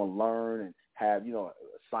can go and learn and have,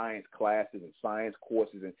 science classes and science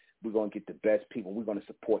courses, and we're going to get the best people. We're going to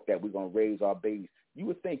support that. We're going to raise our babies. You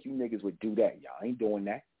would think you niggas would do that. Y'all ain't doing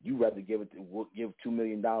that. You rather give $2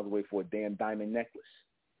 million away for a damn diamond necklace.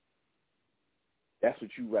 That's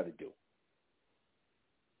what you rather do.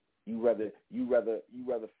 You rather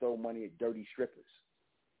throw money at dirty strippers.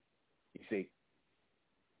 You see,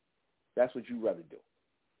 that's what you rather do.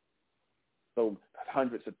 So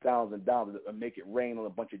hundreds of thousands of dollars and make it rain on a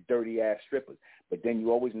bunch of dirty ass strippers. But then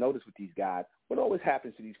you always notice with these guys, what always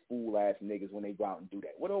happens to these fool ass niggas when they go out and do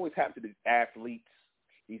that? What always happens to these athletes,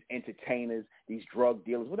 these entertainers, these drug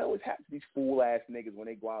dealers? What always happens to these fool ass niggas when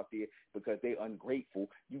they go out there because they're ungrateful?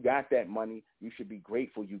 You got that money. You should be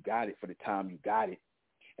grateful you got it for the time you got it.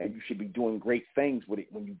 And you should be doing great things with it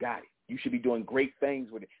when you got it. You should be doing great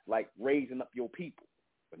things with it, like raising up your people.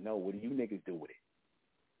 But no, what do you niggas do with it?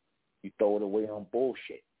 You throw it away on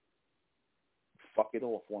bullshit. You fuck it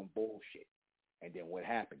off on bullshit. And then what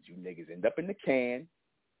happens? You niggas end up in the can.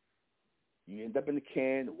 You end up in the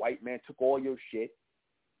can. The white man took all your shit.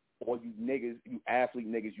 All you niggas, you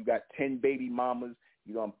athlete niggas, you got 10 baby mamas.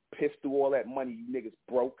 You done pissed through all that money. You niggas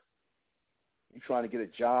broke. You trying to get a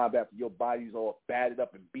job after your body's all battered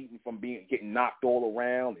up and beaten from getting knocked all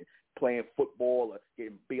around and playing football or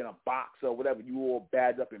being a boxer or whatever. You all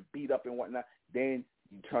battered up and beat up and whatnot. Then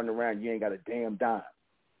you turn around, you ain't got a damn dime.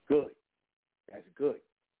 Good. That's good.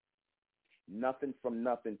 Nothing from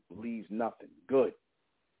nothing leaves nothing. Good.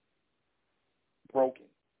 Broken.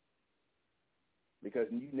 Because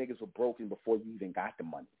you niggas were broken before you even got the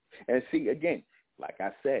money. And see, again, like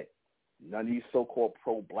I said, none of these so-called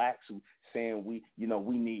pro-blacks who saying we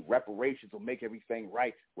need reparations will make everything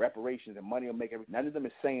right. Reparations and money will make everything. None of them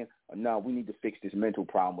is saying, no, we need to fix this mental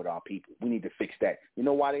problem with our people. We need to fix that. You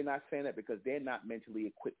know why they're not saying that? Because they're not mentally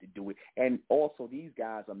equipped to do it. And also these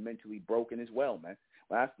guys are mentally broken as well, man.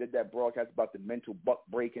 When I did that broadcast about the mental buck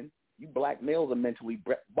breaking, you black males are mentally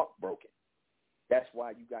buck broken. That's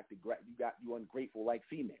why you ungrateful like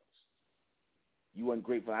females. You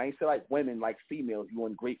ungrateful. I ain't say like women like females. You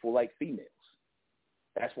ungrateful like females.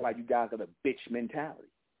 That's why you guys got a bitch mentality.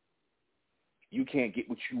 You can't get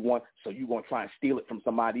what you want, so you're going to try and steal it from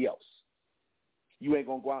somebody else. You ain't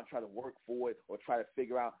going to go out and try to work for it or try to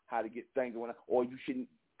figure out how to get things going, or you shouldn't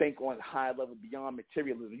think on a high level beyond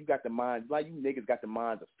materialism. You got the minds, like you niggas got the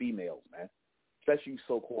minds of females, man. Especially you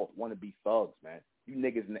so-called wannabe thugs, man. You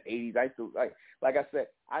niggas in the 80s, I used to, like I said,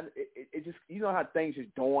 it just, you know how things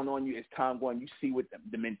just dawn on you as time going, you see what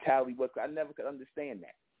the mentality was. I never could understand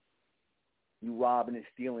that. You robbing and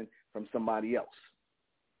stealing from somebody else.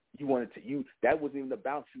 That wasn't even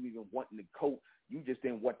about you even wanting the coat. You just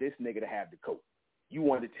didn't want this nigga to have the coat. You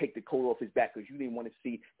wanted to take the coat off his back because you didn't want to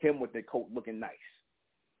see him with the coat looking nice.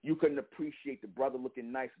 You couldn't appreciate the brother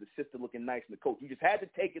looking nice or the sister looking nice in the coat. You just had to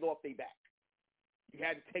take it off their back. You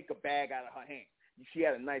had to take a bag out of her hand. She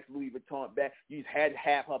had a nice Louis Vuitton bag. You just had to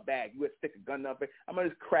have her bag. You would stick a gun up there. I'm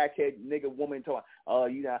this crackhead nigga woman talking,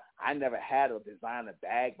 I never had a designer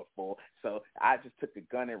bag before, so I just took the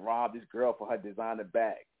gun and robbed this girl for her designer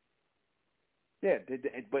bag. Yeah,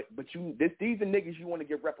 but these are niggas you want to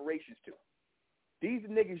give reparations to. These are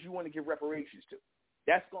niggas you want to give reparations to.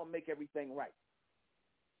 That's going to make everything right.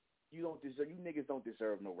 You niggas don't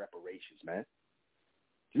deserve no reparations, man.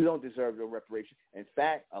 You don't deserve no reparations. In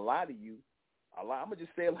fact, a lot of you, I'm going to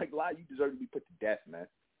just say it like a lot of you deserve to be put to death, man.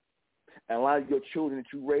 And a lot of your children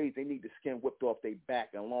that you raised, they need the skin whipped off their back,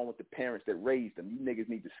 and along with the parents that raised them. You niggas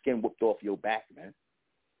need the skin whipped off your back, man.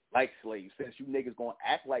 Like slaves. Since you niggas going to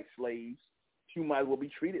act like slaves, you might as well be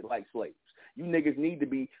treated like slaves. You niggas need to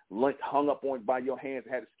be hung up on by your hands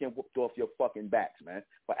and have the skin whipped off your fucking backs, man,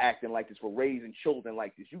 for acting like this, for raising children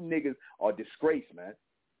like this. You niggas are disgrace, man.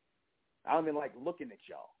 I don't even like looking at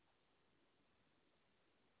y'all.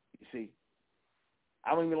 You see,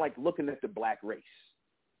 I don't even like looking at the black race.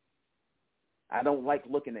 I don't like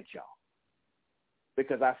looking at y'all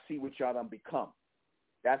because I see what y'all done become.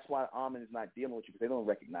 That's why Amen is not dealing with you, because they don't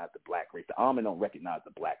recognize the black race. The Amen don't recognize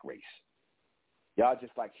the black race. Y'all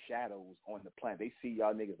just like shadows on the planet. They see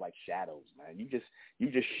y'all niggas like shadows, man. You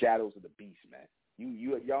just shadows of the beast, man.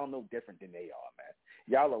 Y'all no different than they are, man.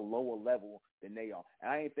 Y'all a lower level than they are.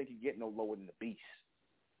 And I ain't think you get no lower than the beast.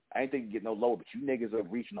 I ain't think you get no lower, but you niggas are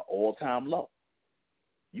reaching an all-time low.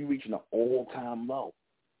 You reaching an all-time low.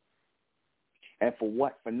 And for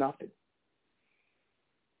what? For nothing.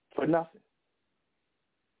 For nothing.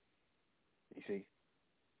 You see?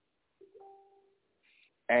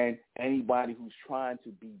 And anybody who's trying to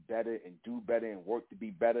be better and do better and work to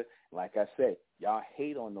be better, like I said, y'all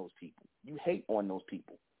hate on those people. You hate on those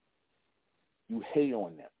people. You hate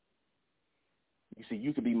on them. You see,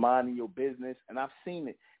 you could be minding your business, and I've seen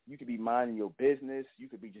it. You could be minding your business. You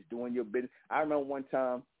could be just doing your business. I remember one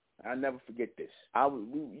time, I'll never forget this.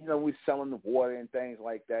 We were selling the water and things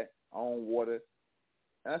like that, our own water.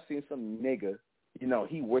 And I seen some nigga,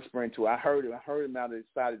 he whispering to her. I heard him out of the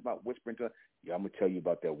side of his mouth whispering to her, yeah, I'm going to tell you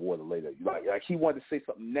about that water later. Like he wanted to say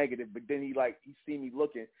something negative, but then he see me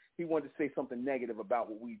looking. He wanted to say something negative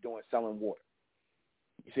about what we doing, selling water.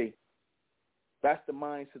 You see, that's the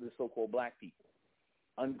mindset of the so-called black people.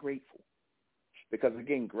 Ungrateful. Because,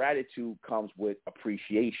 again, gratitude comes with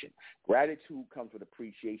appreciation. Gratitude comes with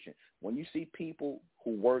appreciation. When you see people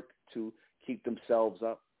who work to keep themselves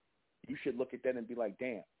up, you should look at that and be like,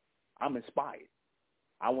 damn, I'm inspired.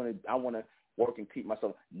 I want to work and keep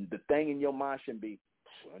myself. The thing in your mind shouldn't be,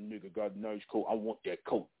 that nigga got a nice coat. I want that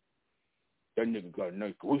coat. That nigga got a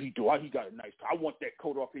nice coat. What's he do? He got a nice coat. I want that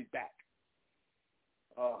coat off his back.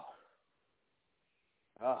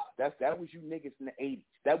 That was you niggas in the 80s.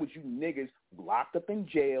 That was you niggas locked up in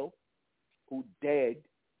jail, who dead,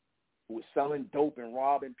 who was selling dope and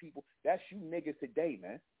robbing people. That's you niggas today,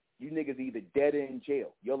 man. You niggas either dead or in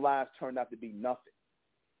jail. Your lives turned out to be nothing.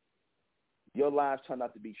 Your lives turned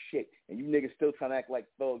out to be shit. And you niggas still trying to act like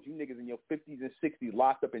thugs. You niggas in your 50s and 60s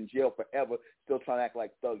locked up in jail forever, still trying to act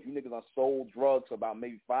like thugs. You niggas done sold drugs for about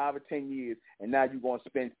maybe 5 or 10 years, and now you're going to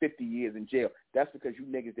spend 50 years in jail. That's because you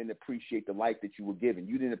niggas didn't appreciate the life that you were given.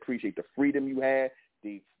 You didn't appreciate the freedom you had,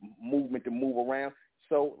 the movement to move around.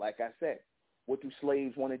 So, like I said, what do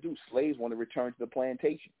slaves want to do? Slaves want to return to the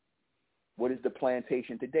plantation. What is the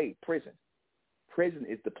plantation today? Prison. Prison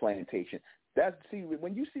is the plantation.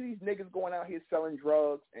 When you see these niggas going out here selling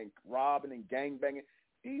drugs and robbing and gangbanging,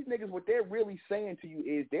 these niggas, what they're really saying to you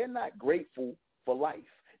is they're not grateful for life.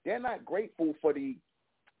 They're not grateful for the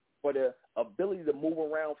ability to move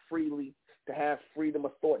around freely, to have freedom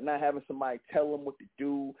of thought, not having somebody tell them what to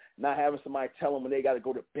do, not having somebody tell them when they got to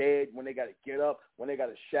go to bed, when they got to get up, when they got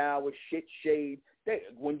to shower, shit, shave,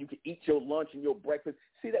 when you can eat your lunch and your breakfast.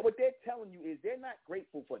 See, that what they're telling you is they're not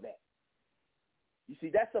grateful for that. You see,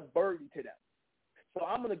 that's a burden to them. So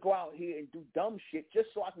I'm going to go out here and do dumb shit just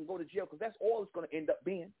so I can go to jail, because that's all it's going to end up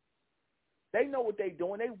being. They know what they're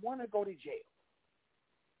doing. They want to go to jail.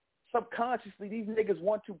 Subconsciously, these niggas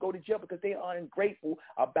want to go to jail because they are ungrateful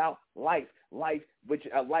about life, which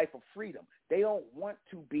a life of freedom. They don't want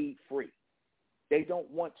to be free. They don't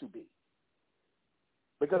want to be.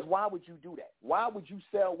 Because why would you do that? Why would you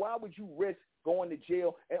sell? Why would you risk going to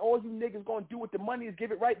jail? And all you niggas going to do with the money is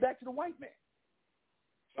give it right back to the white man.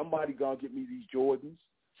 Somebody going to get me these Jordans.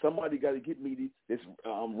 Somebody got to get me this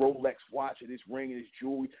Rolex watch and this ring and this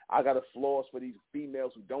jewelry. I got to floss for these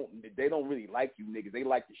females who they don't really like you niggas. They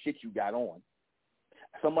like the shit you got on.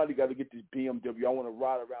 Somebody got to get this BMW. I want to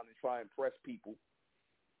ride around and try and impress people.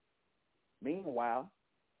 Meanwhile,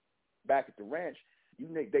 back at the ranch,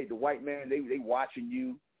 the white man, they watching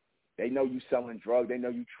you. They know you selling drugs. They know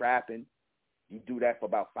you trapping. You do that for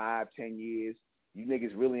about 5-10 years. You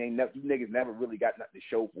niggas never really got nothing to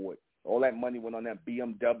show for it. All that money went on that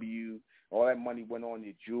BMW. All that money went on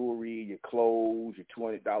your jewelry, your clothes, your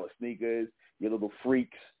 $200 sneakers, your little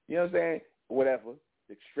freaks. You know what I'm saying? Whatever.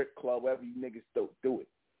 The strip club, whatever you niggas do it.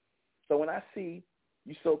 So when I see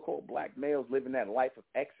you so-called black males living that life of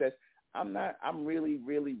excess, I'm really,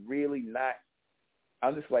 really, really not.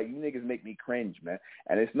 I'm just like, you niggas make me cringe, man.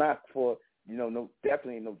 And it's not for,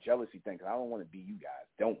 definitely no jealousy thing, because I don't want to be you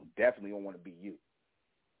guys. Definitely don't want to be you.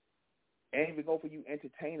 And even go for you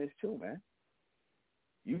entertainers too, man.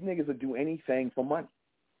 You niggas will do anything for money.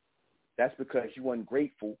 That's because you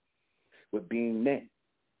ungrateful with being men.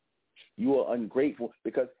 You are ungrateful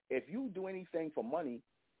because if you do anything for money,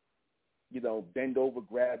 bend over,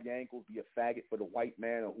 grab your ankles, be a faggot for the white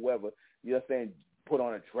man or whoever, you know what I'm saying, put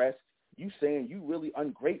on a dress, you saying you really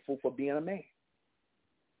ungrateful for being a man.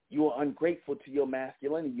 You are ungrateful to your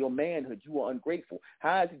masculinity, your manhood. You are ungrateful.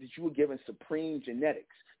 How is it that you were given supreme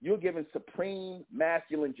genetics? You're given supreme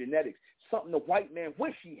masculine genetics, something the white man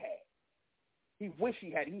wish he had. He wish he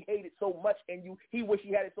had. He hated so much in you. He wish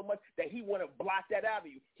he had it so much that he want to block that out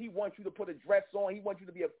of you. He wants you to put a dress on. He wants you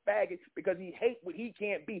to be a faggot because he hates what he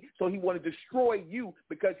can't be. So he want to destroy you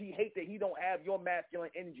because he hates that he don't have your masculine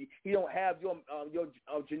energy. He don't have your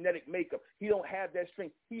genetic makeup. He don't have that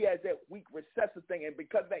strength. He has that weak recessive thing, and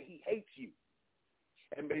because of that, he hates you.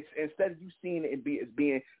 And instead of you seeing it as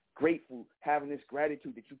being grateful, having this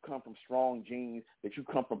gratitude that you come from strong genes, that you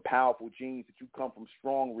come from powerful genes, that you come from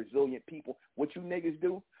strong, resilient people, what you niggas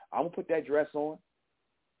do, I'm going to put that dress on.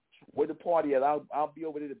 Where the party at? I'll be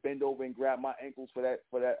over there to bend over and grab my ankles for that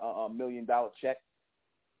 $1 million check.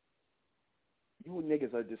 You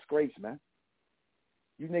niggas are a disgrace, man.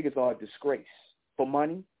 You niggas are a disgrace. For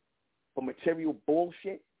money, for material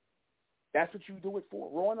bullshit, that's what you do it for.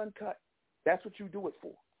 Raw and uncut. That's what you do it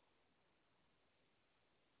for.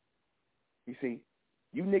 You see,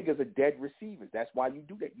 you niggas are dead receivers. That's why you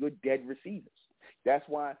do that. You're dead receivers. That's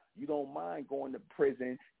why you don't mind going to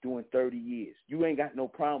prison doing 30 years. You ain't got no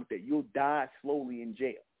problem with that. You'll die slowly in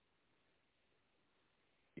jail.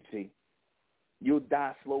 You see, you'll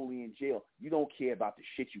die slowly in jail. You don't care about the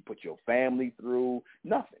shit you put your family through,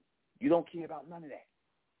 nothing. You don't care about none of that.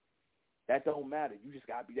 That don't matter. You just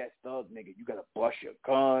got to be that thug nigga. You got to bust your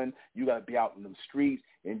gun. You got to be out in them streets.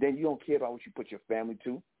 And then you don't care about what you put your family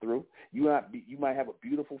through. You might have a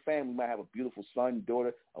beautiful family. You might have a beautiful son,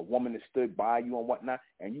 daughter, a woman that stood by you and whatnot,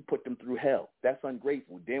 and you put them through hell. That's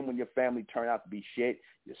ungrateful. Then when your family turned out to be shit,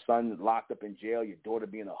 your son locked up in jail, your daughter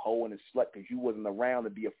being a hoe and a slut because you wasn't around to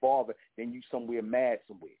be a father, then you somewhere mad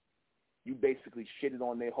somewhere. You basically shitted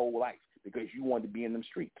on their whole life because you wanted to be in them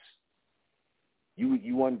streets.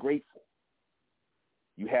 You ungrateful.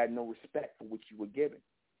 You had no respect for what you were given.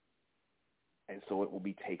 And so it will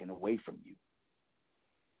be taken away from you.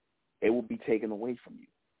 It will be taken away from you.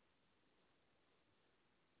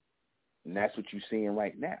 And that's what you're seeing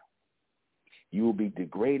right now. You will be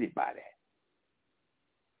degraded by that.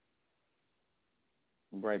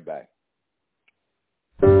 I'm right back.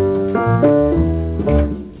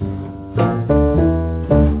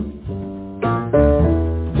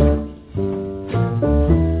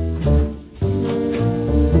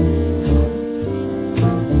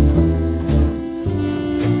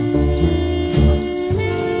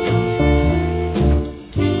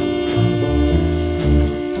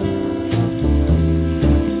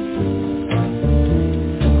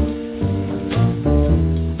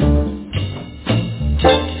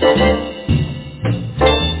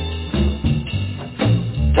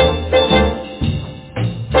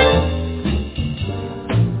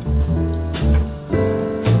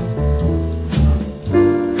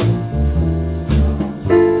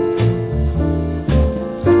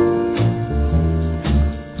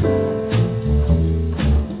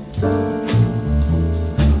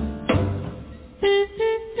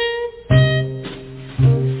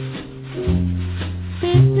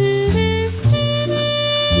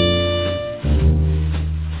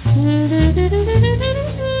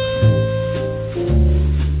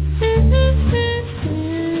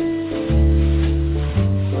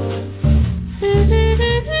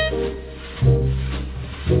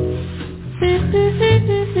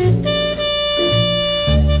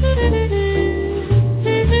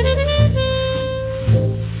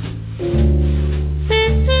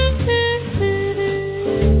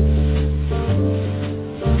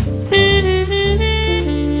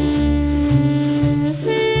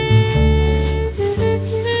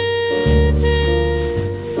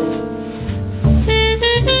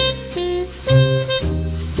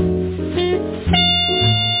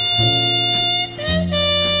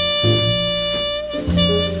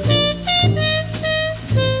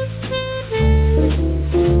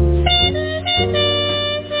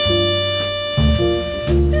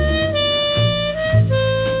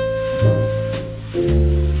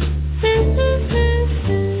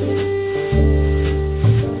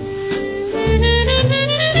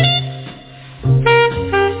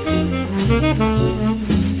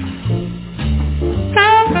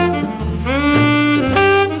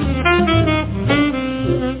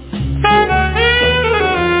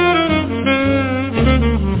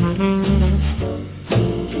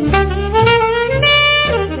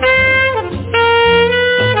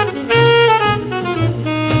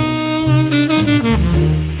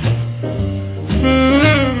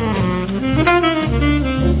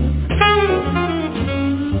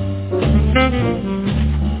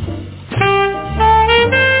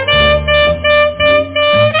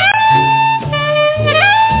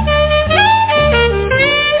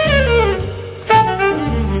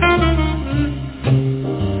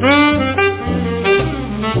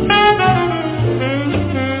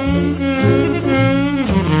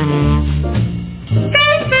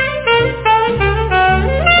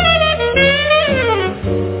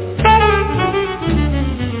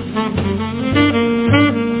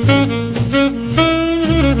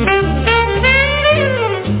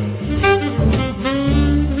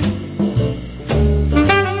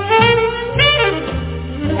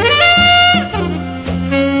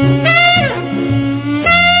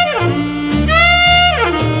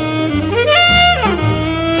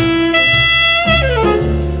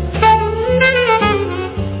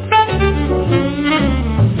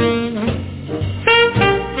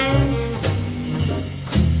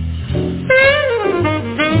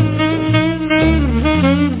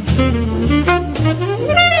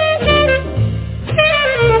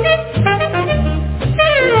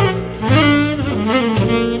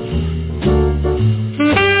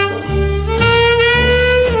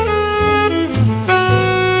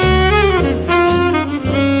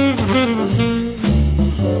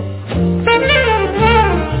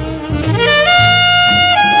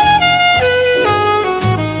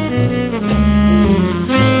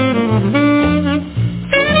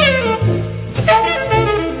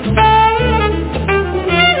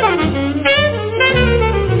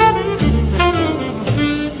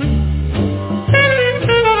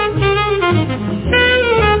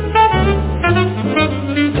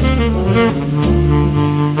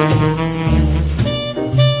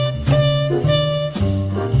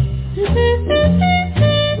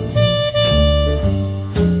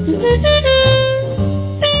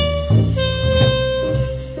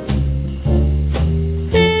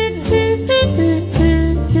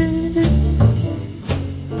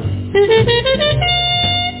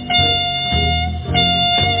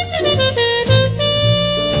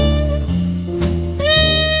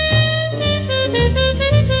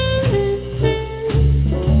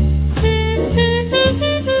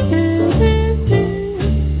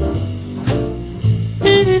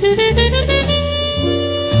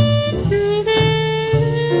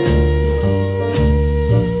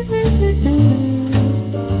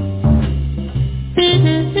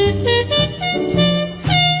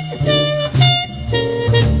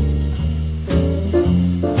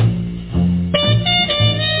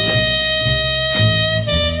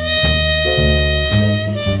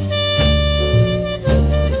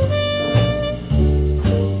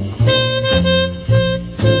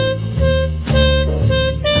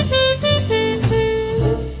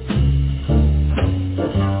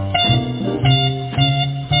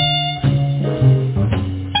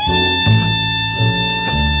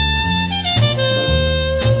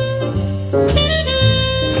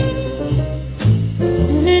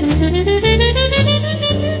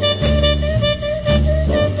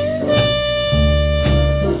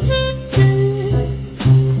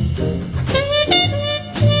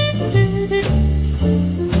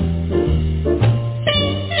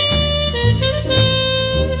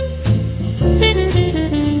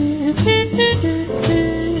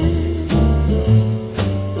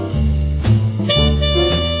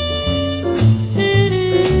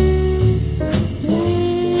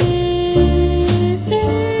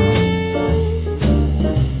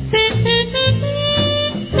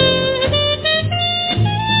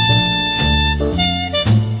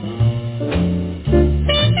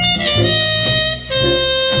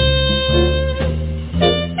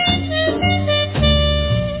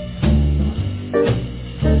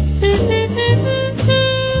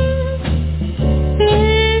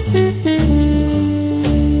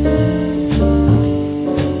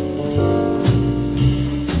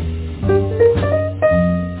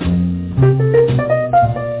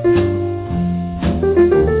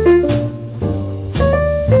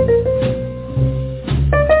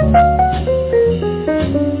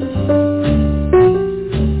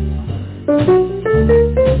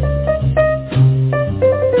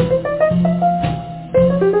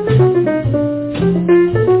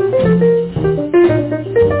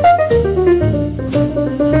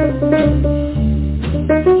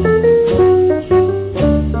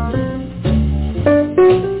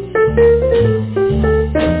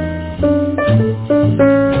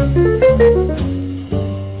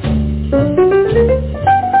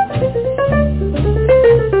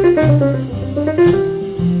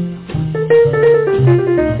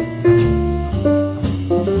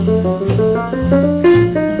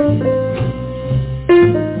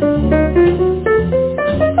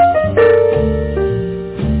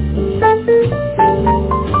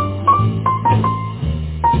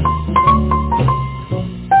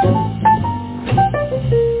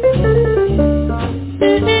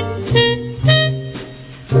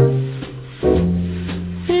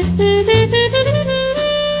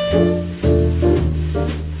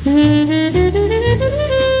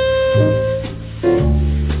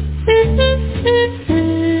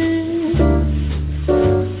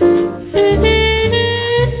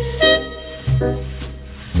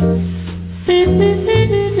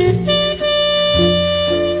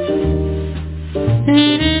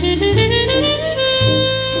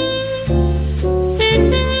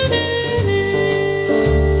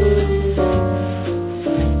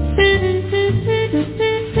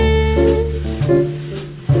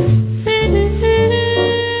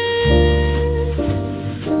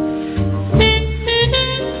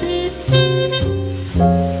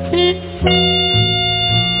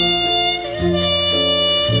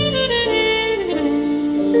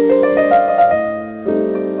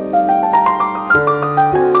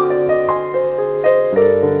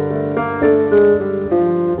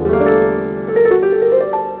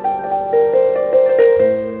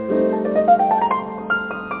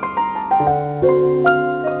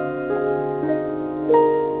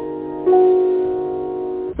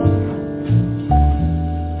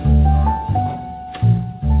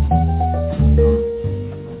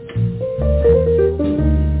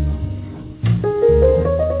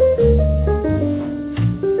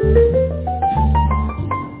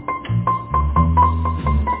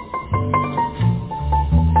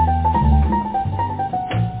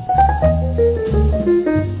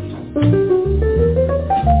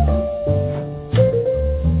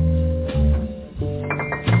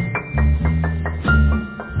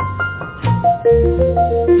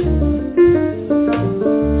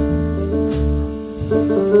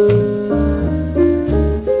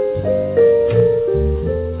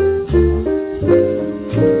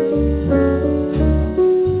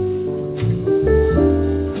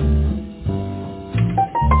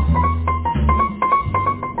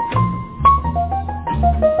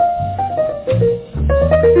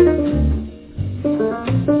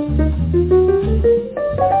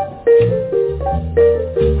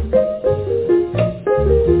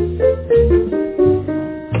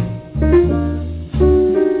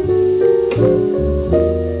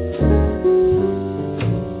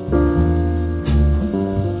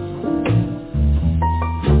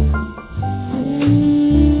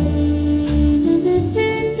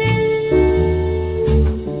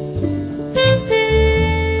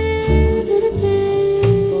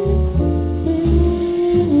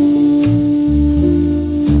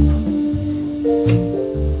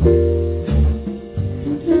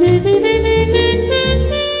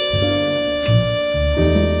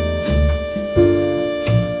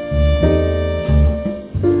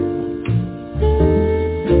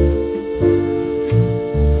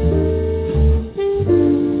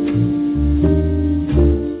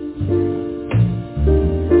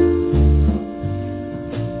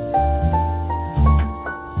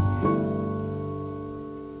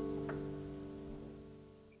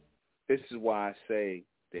 This is why I say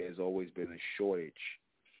there's always been a shortage,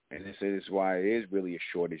 and this is why it is really a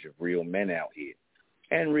shortage of real men out here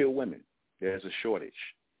and real women. There's a shortage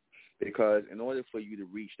because in order for you to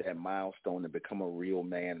reach that milestone and become a real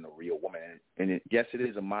man and a real woman, and yes, it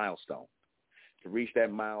is a milestone. To reach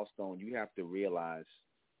that milestone, you have to realize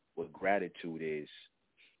what gratitude is,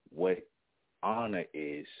 what honor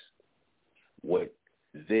is, what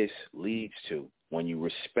this leads to when you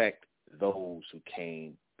respect those who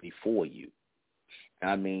came before you. And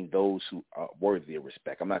I mean those who are worthy of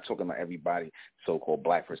respect. I'm not talking about everybody, so-called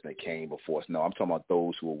black person that came before us. No, I'm talking about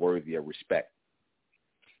those who are worthy of respect.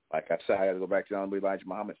 Like I said, I got to go back to the Honorable Elijah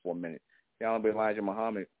Muhammad for a minute. The Honorable Elijah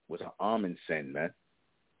Muhammad was an almond sin, man.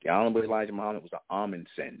 The Honorable Elijah Muhammad was an almond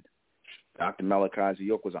sin. Dr.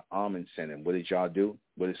 MENKARAYZZ was an almond sin. And what did y'all do?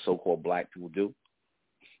 What did so-called black people do?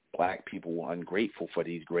 Black people were ungrateful for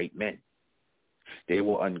these great men. They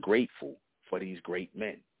were ungrateful for these great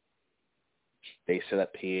men. They sit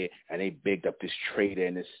up here and they bigged up this traitor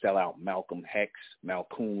and this sellout Malcolm X,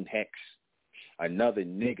 another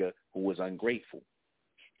nigger who was ungrateful.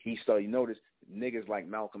 He started, you notice, niggas like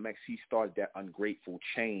Malcolm X, he started that ungrateful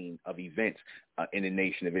chain of events in the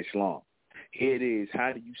Nation of Islam. Here it is.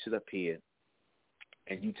 How do you sit up here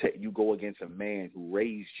and you go against a man who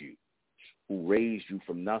raised you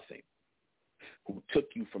from nothing, who took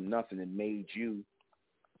you from nothing and made you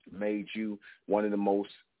one of the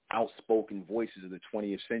most outspoken voices of the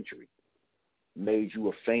 20th century, made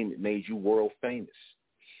you world famous.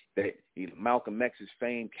 That Malcolm X's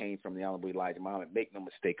fame came from the Honorable Elijah Muhammad. Make no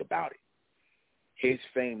mistake about it. His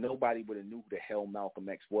fame, nobody would have knew who the hell Malcolm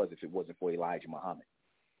X was if it wasn't for Elijah Muhammad.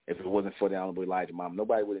 If it wasn't for the Honorable Elijah Muhammad,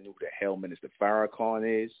 nobody would have knew who the hell Minister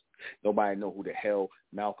Farrakhan is. Nobody know who the hell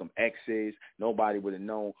Malcolm X is. Nobody would have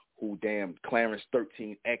known who damn Clarence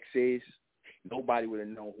 13X is. Nobody would have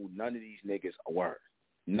known who none of these niggas were.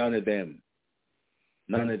 None of them.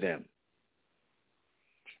 None of them.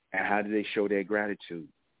 And how did they show their gratitude?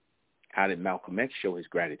 How did Malcolm X show his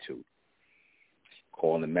gratitude?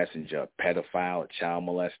 Calling the messenger a pedophile, a child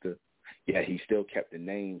molester. Yeah, he still kept the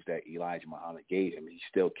names that Elijah Muhammad gave him. He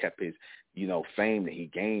still kept his, fame that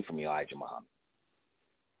he gained from Elijah Muhammad.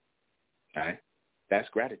 All right? That's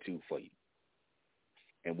gratitude for you.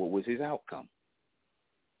 And what was his outcome?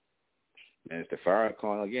 Minister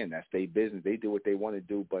Farrakhan, again, that's their business. They do what they want to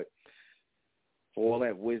do, but for all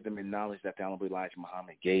that wisdom and knowledge that the Honorable Elijah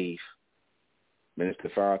Muhammad gave, Minister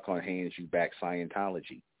Farrakhan hands you back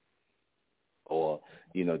Scientology or,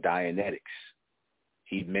 Dianetics.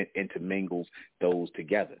 He intermingles those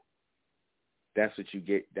together. That's what you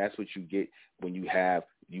get. That's what you get when you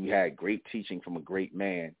had great teaching from a great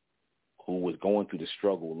man who was going through the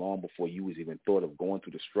struggle long before you was even thought of going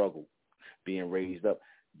through the struggle, being raised up.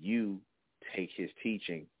 You take his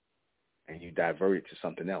teaching and you divert it to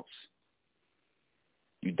something else.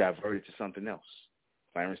 You divert it to something else.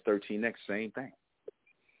 Clarence 13X, same thing.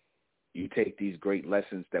 You take these great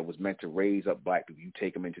lessons that was meant to raise up black people, you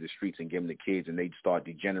take them into the streets and give them to kids, and they start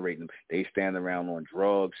degenerating them. They stand around on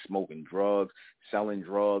drugs, smoking drugs, selling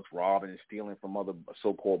drugs, robbing and stealing from other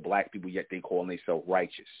so-called black people, yet they call themselves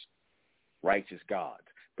righteous gods.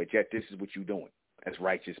 But yet this is what you're doing as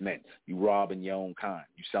righteous men. You robbing your own kind.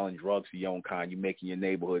 You selling drugs to your own kind. You making your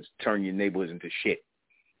neighborhoods, turn your neighborhoods into shit.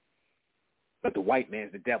 But the white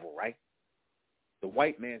man's the devil, right? The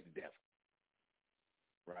white man's the devil.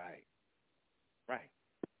 Right. Right.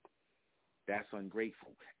 That's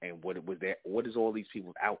ungrateful. And what is all these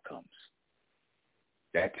people's outcomes?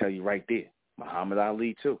 That tell you right there. Muhammad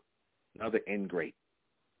Ali too. Another ingrate.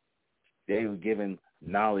 They were given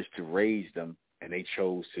knowledge to raise them, and they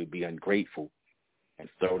chose to be ungrateful and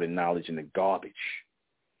throw the knowledge in the garbage.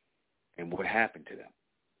 And what happened to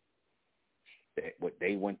them?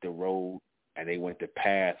 They went the road and they went the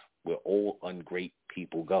path where all ungrateful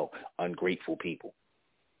people go. Ungrateful people.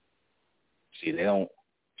 See, they don't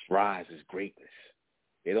rise as greatness.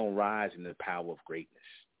 They don't rise in the power of greatness.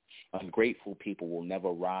 Ungrateful people will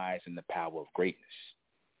never rise in the power of greatness.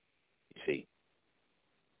 You see,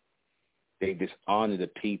 they dishonor the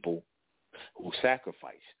people who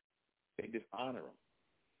sacrificed. They dishonor them.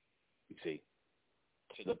 You see,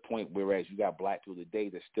 to the point whereas you got black people today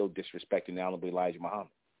that's still disrespecting the Honorable Elijah Muhammad.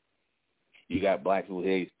 You got black people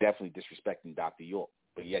today that's definitely disrespecting Dr. York,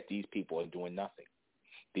 but yet these people are doing nothing.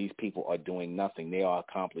 These people are doing nothing. They are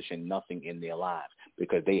accomplishing nothing in their lives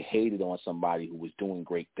because they hated on somebody who was doing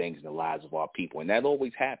great things in the lives of our people. And that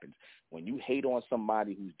always happens. When you hate on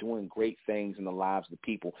somebody who's doing great things in the lives of the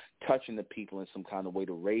people, touching the people in some kind of way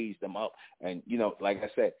to raise them up. And, like I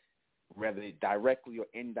said, whether directly or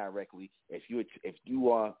indirectly, if you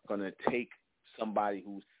are going to take somebody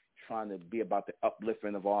who's trying to be about the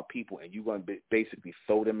uplifting of our people and you're going to basically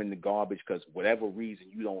throw them in the garbage because whatever reason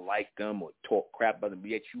you don't like them or talk crap about them,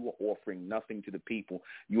 yet you are offering nothing to the people.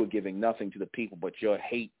 You are giving nothing to the people but your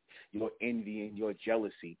hate, your envy, and your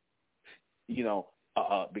jealousy,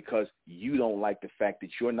 because you don't like the fact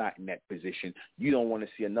that you're not in that position. You don't want to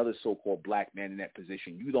see another so-called black man in that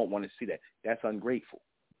position. You don't want to see that. That's ungrateful.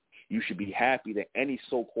 You should be happy that any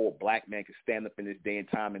so-called black man can stand up in this day and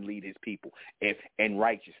time and lead his people in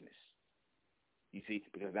righteousness. You see,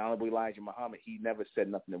 because the Honorable Elijah Muhammad, he never said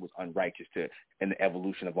nothing that was unrighteous in the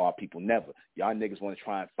evolution of our people. Never. Y'all niggas want to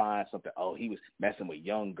try and find something. Oh, he was messing with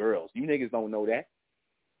young girls. You niggas don't know that.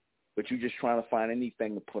 But you just trying to find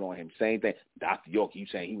anything to put on him. Same thing. Dr. York, you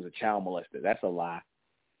saying he was a child molester. That's a lie.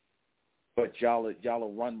 But y'all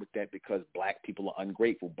will run with that because black people are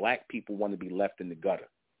ungrateful. Black people want to be left in the gutter.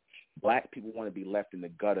 Black people want to be left in the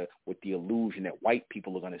gutter with the illusion that white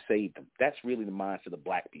people are going to save them. That's really the mindset of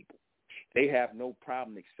black people. They have no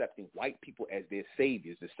problem accepting white people as their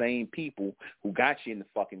saviors, the same people who got you in the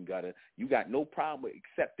fucking gutter. You got no problem with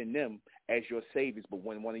accepting them as your saviors, but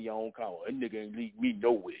when one of your own call, that nigga ain't lead me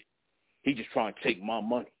nowhere. He just trying to take my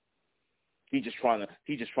money. He just trying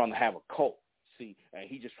to have a cult. See, and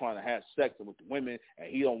he just trying to have sex with the women, and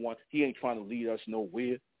he ain't trying to lead us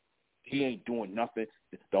nowhere. He ain't doing nothing.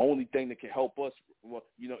 The only thing that can help us,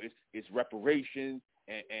 is reparations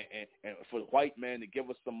and for the white man to give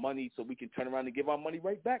us some money so we can turn around and give our money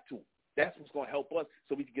right back to him. That's what's going to help us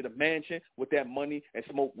so we can get a mansion with that money and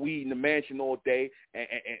smoke weed in the mansion all day and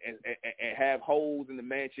have hoes in the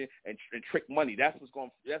mansion and trick money. That's what's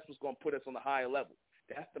going to put us on a higher level.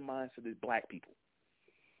 That's the mindset of black people.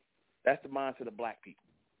 That's the mindset of black people.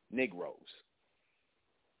 Negroes.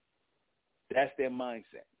 That's their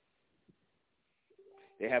mindset.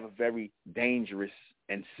 They have a very dangerous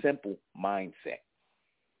and simple mindset,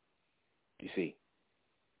 you see,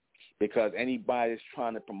 because anybody that's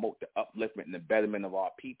trying to promote the upliftment and the betterment of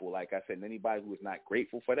our people, like I said, anybody who is not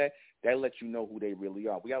grateful for that, that lets you know who they really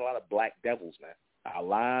are. We got a lot of black devils, man, a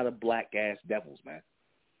lot of black-ass devils, man.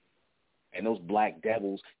 And those black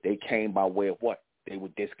devils, they came by way of what? They were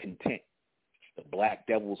discontent. The black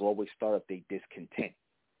devils always start up their discontent.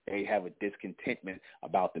 They have a discontentment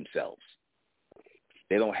about themselves.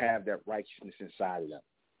 They don't have that righteousness inside of them.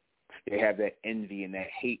 They have that envy and that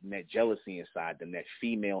hate and that jealousy inside them, that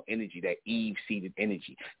female energy, that Eve-seeded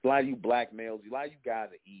energy. A lot of you black males, a lot of you guys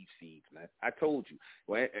are Eve seeds, man. I told you.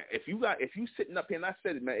 Well, if you sitting up here, and I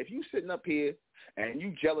said it, man, if you sitting up here and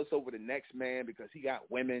you jealous over the next man because he got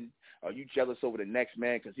women, or you jealous over the next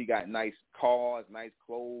man because he got nice cars, nice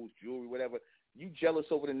clothes, jewelry, whatever, you jealous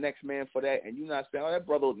over the next man for that, and you not saying, oh, that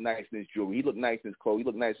brother look nice in his jewelry, he look nice in his clothes, he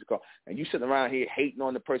look nice in his car, and you sitting around here hating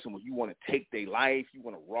on the person when you want to take their life, you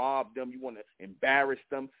want to rob them, you want to embarrass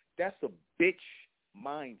them. That's a bitch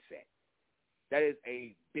mindset. That is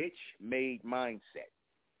a bitch-made mindset.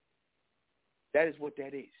 That is what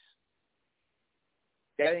that is.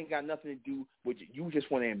 That ain't got nothing to do with you. You just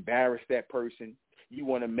want to embarrass that person. You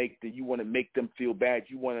want to make them feel bad.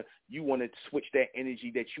 You want to switch that energy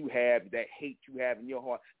that you have, that hate you have in your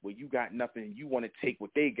heart, where you got nothing, and you want to take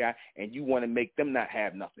what they got, and you want to make them not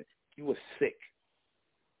have nothing. You are sick.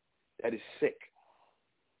 That is sick.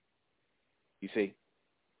 You see?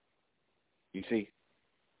 You see?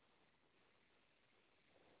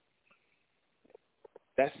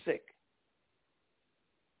 That's sick.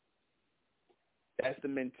 That's the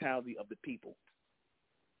mentality of the people.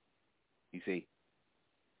 You see?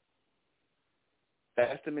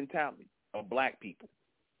 That's the mentality of black people.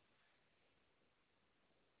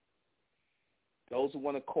 Those who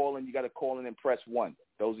want to call in, you got to call in and press 1.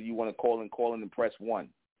 Those of you who want to call in and press 1.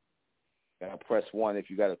 You got to press 1 if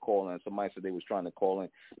you got to call in. Somebody said they was trying to call in.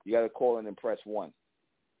 You got to call in and press 1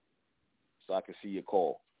 so I can see your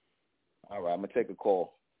call. All right, I'm going to take a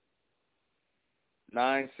call.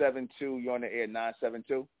 972, you're on the air,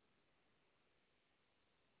 972.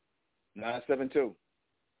 972.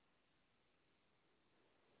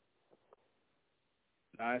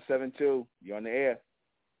 972, you're on the air.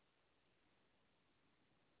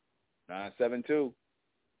 972.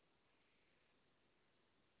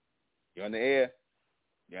 You're on the air.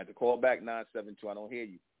 You have to call back 972. I don't hear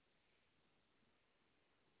you.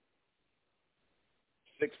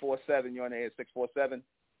 647, you're on the air. 647.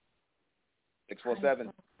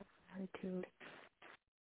 647.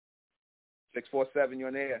 647, you're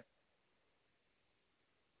on the air.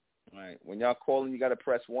 All right. When y'all calling, you got to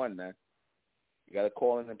press 1, man. You got to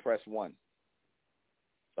call in and press 1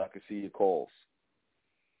 so I can see your calls.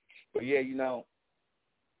 But, yeah,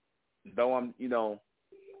 though I'm,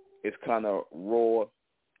 it's kind of raw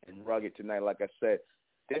and rugged tonight, like I said,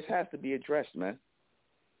 this has to be addressed, man.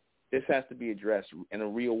 This has to be addressed in a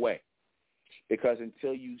real way. Because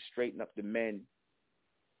until you straighten up the men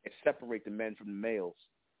and separate the men from the males,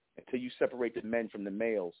 until you separate the men from the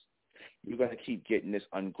males, you're going to keep getting this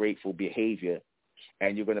ungrateful behavior,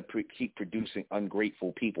 and you're going to keep producing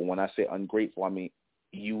ungrateful people. When I say ungrateful, I mean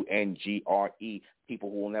UNGRE, people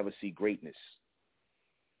who will never see greatness.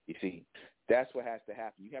 You see, that's what has to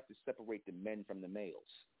happen. You have to separate the men from the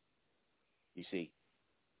males, you see,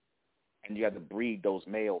 and you have to breed those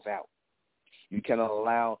males out. You cannot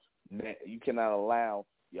allow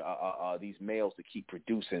these males to keep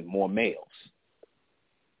producing more males.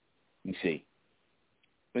 You see.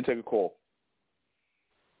 Let me take a call.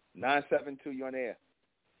 972, you're on air.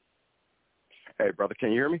 Hey, brother,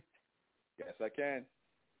 can you hear me? Yes, I can.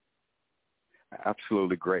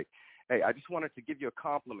 Absolutely great. Hey, I just wanted to give you a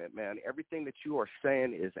compliment, man. Everything that you are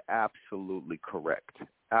saying is absolutely correct.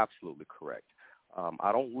 Absolutely correct.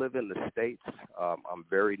 I don't live in the States. I'm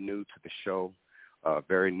very new to the show,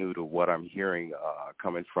 very new to what I'm hearing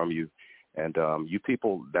coming from you. And you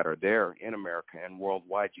people that are there in America and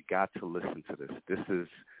worldwide, you got to listen to this.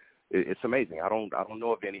 It's amazing. I don't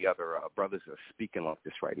know of any other brothers that are speaking like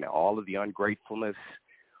this right now. All of the ungratefulness,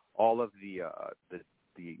 all of the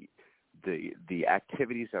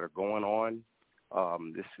activities that are going on,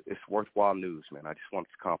 it's worthwhile news, man. I just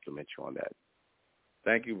wanted to compliment you on that.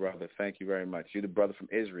 Thank you, brother. Thank you very much. You're the brother from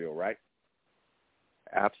Israel, right?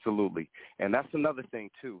 Absolutely. And that's another thing,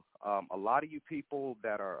 too. A lot of you people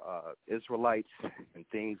that are Israelites and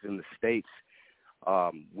things in the States,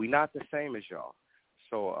 we're not the same as y'all.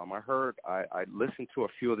 So I listened to a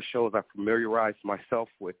few of the shows. I familiarized myself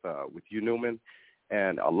with you, Newman,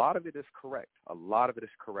 And a lot of it is correct. A lot of it is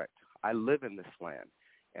correct. I live in this land,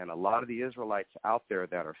 and a lot of the Israelites out there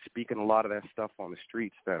that are speaking a lot of that stuff on the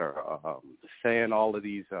streets, that are saying all of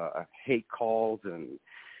these hate calls and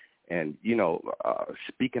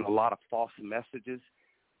speaking a lot of false messages,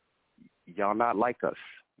 y'all not like us.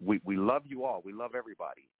 We love you all. We love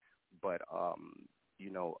everybody. But,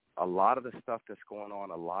 a lot of the stuff that's going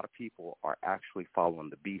on, a lot of people are actually following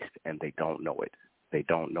the beast, and they don't know it. They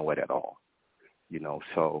don't know it at all.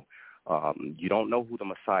 So you don't know who the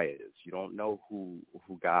Messiah is. You don't know who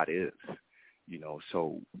God is.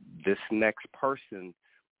 So this next person,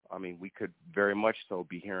 I mean, we could very much so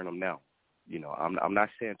be hearing them now. I'm not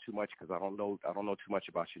saying too much because I don't know too much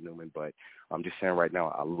about you, Newman, but I'm just saying right now,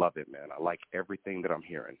 I love it, man. I like everything that I'm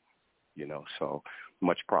hearing. So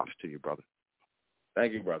much props to you, brother.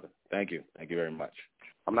 Thank you, brother. Thank you. Thank you very much.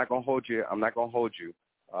 I'm not gonna hold you.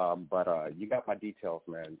 But you got my details,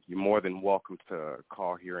 man. You're more than welcome to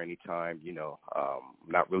call here anytime. I'm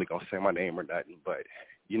not really gonna say my name or nothing, but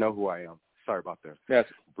you know who I am. Sorry about that. Yes.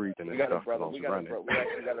 Breathing We and got stuff. a brother.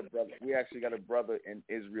 We actually got a brother in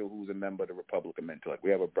Israel who's a member of the Republic of MENTELLECT.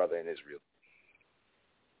 We have a brother in Israel.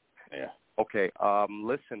 Yeah. Okay.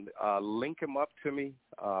 Listen. Link him up to me.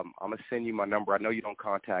 I'm gonna send you my number. I know you don't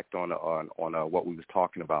contact on what we was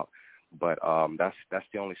talking about, but that's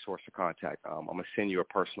the only source of contact. I'm gonna send you a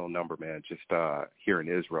personal number, man. Just here in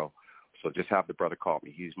Israel. So just have the brother call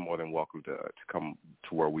me. He's more than welcome to come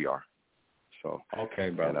to where we are. So okay,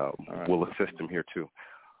 brother. And right. we'll assist him here too.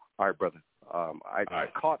 All right, brother. I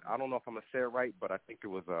caught. I don't know if I'm gonna say it right, but I think it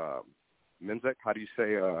was Menzek. How do you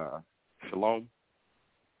say shalom?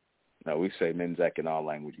 No, we say Menzek in our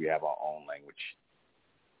language. We have our own language.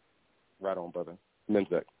 Right on, brother.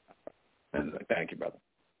 Menzek. Menzek. Thank you, brother.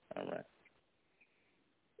 All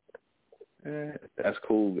right. That's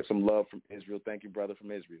cool. Get some love from Israel. Thank you, brother, from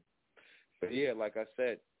Israel. But yeah, like I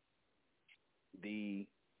said, the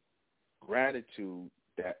gratitude,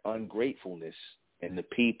 that ungratefulness in the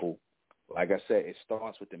people, like I said, it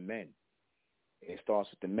starts with the men. It starts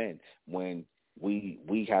with the men. When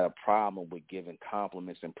we had a problem with giving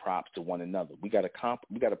compliments and props to one another. We got a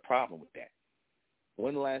problem with that.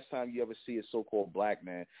 When the last time you ever see a so-called black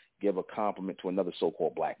man give a compliment to another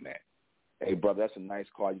so-called black man? Hey, brother, that's a nice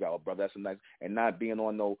car you got. Oh, brother, that's a nice, and not being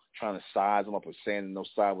on trying to size them up or saying no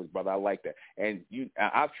sideways, brother. I like that. And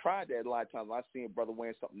I've tried that a lot of times. I've seen a brother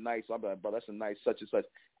wearing something nice. So I'm like, brother, that's a nice such and such.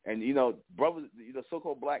 And brothers, the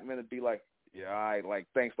so-called black men would be like, yeah, all right, like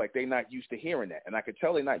thanks. Like they're not used to hearing that, and I could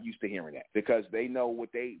tell they're not used to hearing that because they know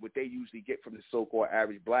what they usually get from the so-called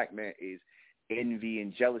average black man is envy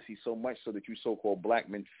and jealousy, so much so that you so-called black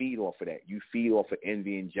men feed off of that. You feed off of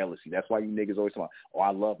envy and jealousy. That's why you niggas always talk, oh,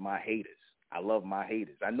 I love my haters. I love my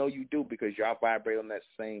haters. I know you do because y'all vibrate on that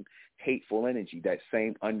same hateful energy, that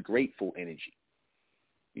same ungrateful energy.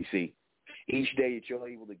 You see, each day that you're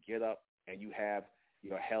able to get up and you have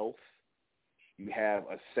your health, you have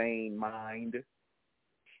a sane mind,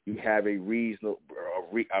 you have a reasonable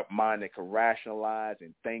a mind that can rationalize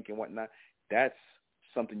and think and whatnot, that's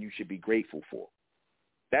something you should be grateful for.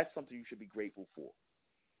 That's something you should be grateful for.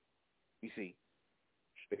 You see,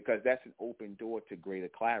 because that's an open door to greater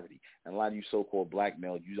clarity. And a lot of you so-called black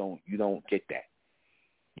males, you don't get that.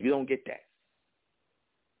 You don't get that.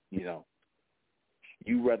 You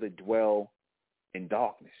rather dwell in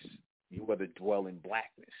darkness. You rather dwell in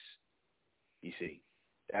blackness. You see,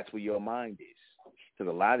 that's where your mind is.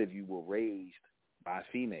 Because a lot of you were raised by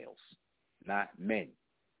females, not men.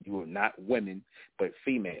 You were not women, but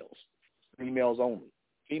females. Females only.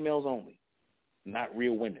 Females only. Not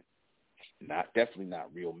real women. Definitely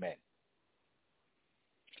not real men.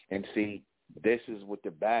 And see, this is what the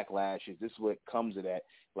backlash is. This is what comes of that.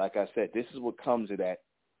 Like I said, this is what comes of that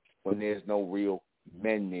when there's no real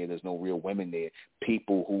men there, there's no real women there.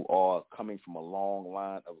 People who are coming from a long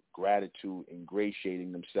line of gratitude,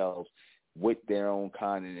 ingratiating themselves with their own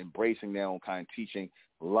kind and embracing their own kind, teaching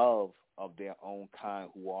love of their own kind,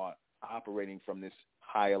 who are operating from this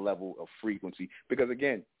higher level of frequency. Because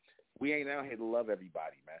again, we ain't out here to love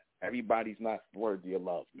everybody, man. Everybody's not worthy of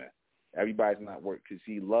love, man. Everybody's not worthy. Because,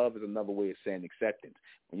 see, love is another way of saying acceptance.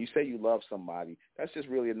 When you say you love somebody, that's just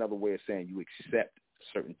really another way of saying you accept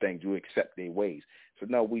certain things. You accept their ways. So,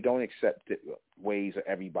 no, we don't accept the ways of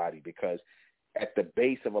everybody, because at the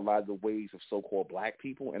base of a lot of the ways of so-called black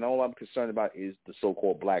people, and all I'm concerned about is the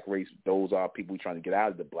so-called black race. Those are people trying to get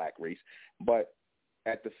out of the black race. But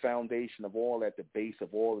at the foundation of all, at the base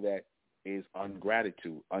of all of that, is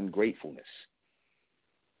ungratitude, ungratefulness.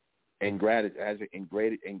 Ingratitude,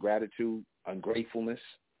 ungratefulness,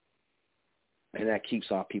 and that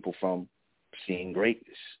keeps our people from seeing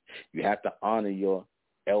greatness. You have to honor your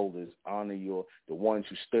elders, honor the ones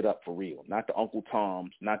who stood up for real, not the Uncle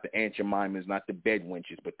Toms, not the Aunt Jemimas, not the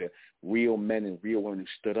bedwenches, but the real men and real women who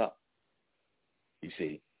stood up, you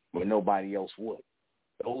see, when nobody else would.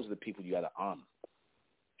 Those are the people you got to honor.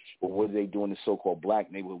 But what are they doing in the so-called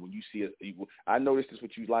black neighborhood? When you see I notice this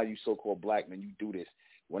with you, a lot of you so-called black men, you do this.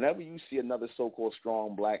 Whenever you see another so-called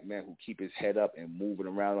strong black man who keep his head up and moving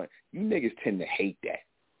around, you niggas tend to hate that.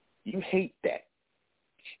 You hate that.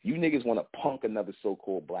 You niggas want to punk another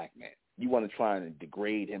so-called black man. You want to try and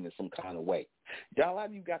degrade him in some kind of way. Y'all, a lot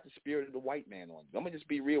of you got the spirit of the white man on you. I'm going to just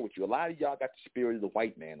be real with you. A lot of y'all got the spirit of the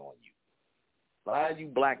white man on you. A lot of you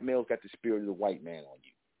black males got the spirit of the white man on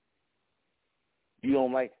you. You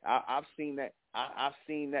don't like, I've seen that. I've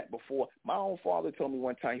seen that before. My own father told me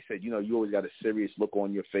one time, he said, you know, you always got a serious look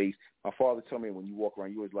on your face. My father told me when you walk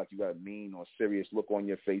around, you always like you got a mean or serious look on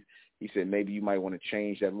your face. He said, maybe you might want to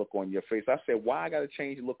change that look on your face. I said, why I got to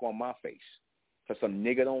change the look on my face? Because some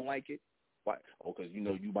nigga don't like it? Why? Oh, because, you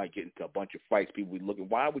know, you might get into a bunch of fights. People be looking.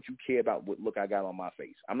 Why would you care about what look I got on my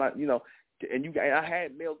face? I'm not, you know, and I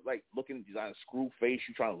had males like looking, design screw face,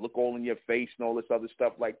 you trying to look all in your face and all this other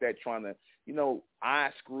stuff like that, trying to, you know, eye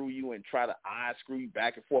screw you and try to eye screw you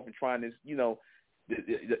back and forth and trying this, you know,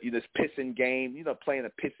 this pissing game, you know, playing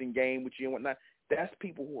a pissing game with you and whatnot. That's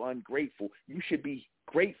people who are ungrateful. You should be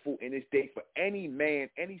grateful in this day for any man,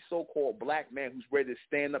 any so-called black man who's ready to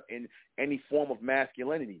stand up in any form of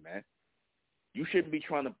masculinity, man. You shouldn't be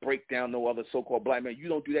trying to break down no other so-called black man. You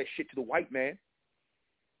don't do that shit to the white man.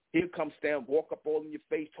 He'll come stand, walk up all in your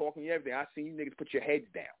face, talking to you, everything. I seen you niggas put your heads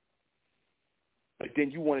down. But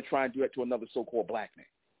then you want to try and do that to another so-called black man.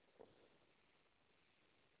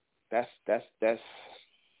 That's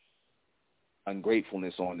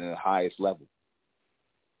ungratefulness on the highest level.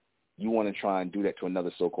 You want to try and do that to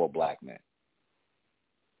another so-called black man.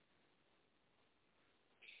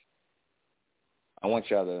 I want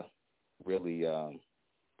y'all to really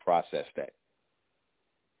process that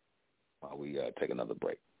while we take another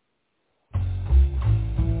break.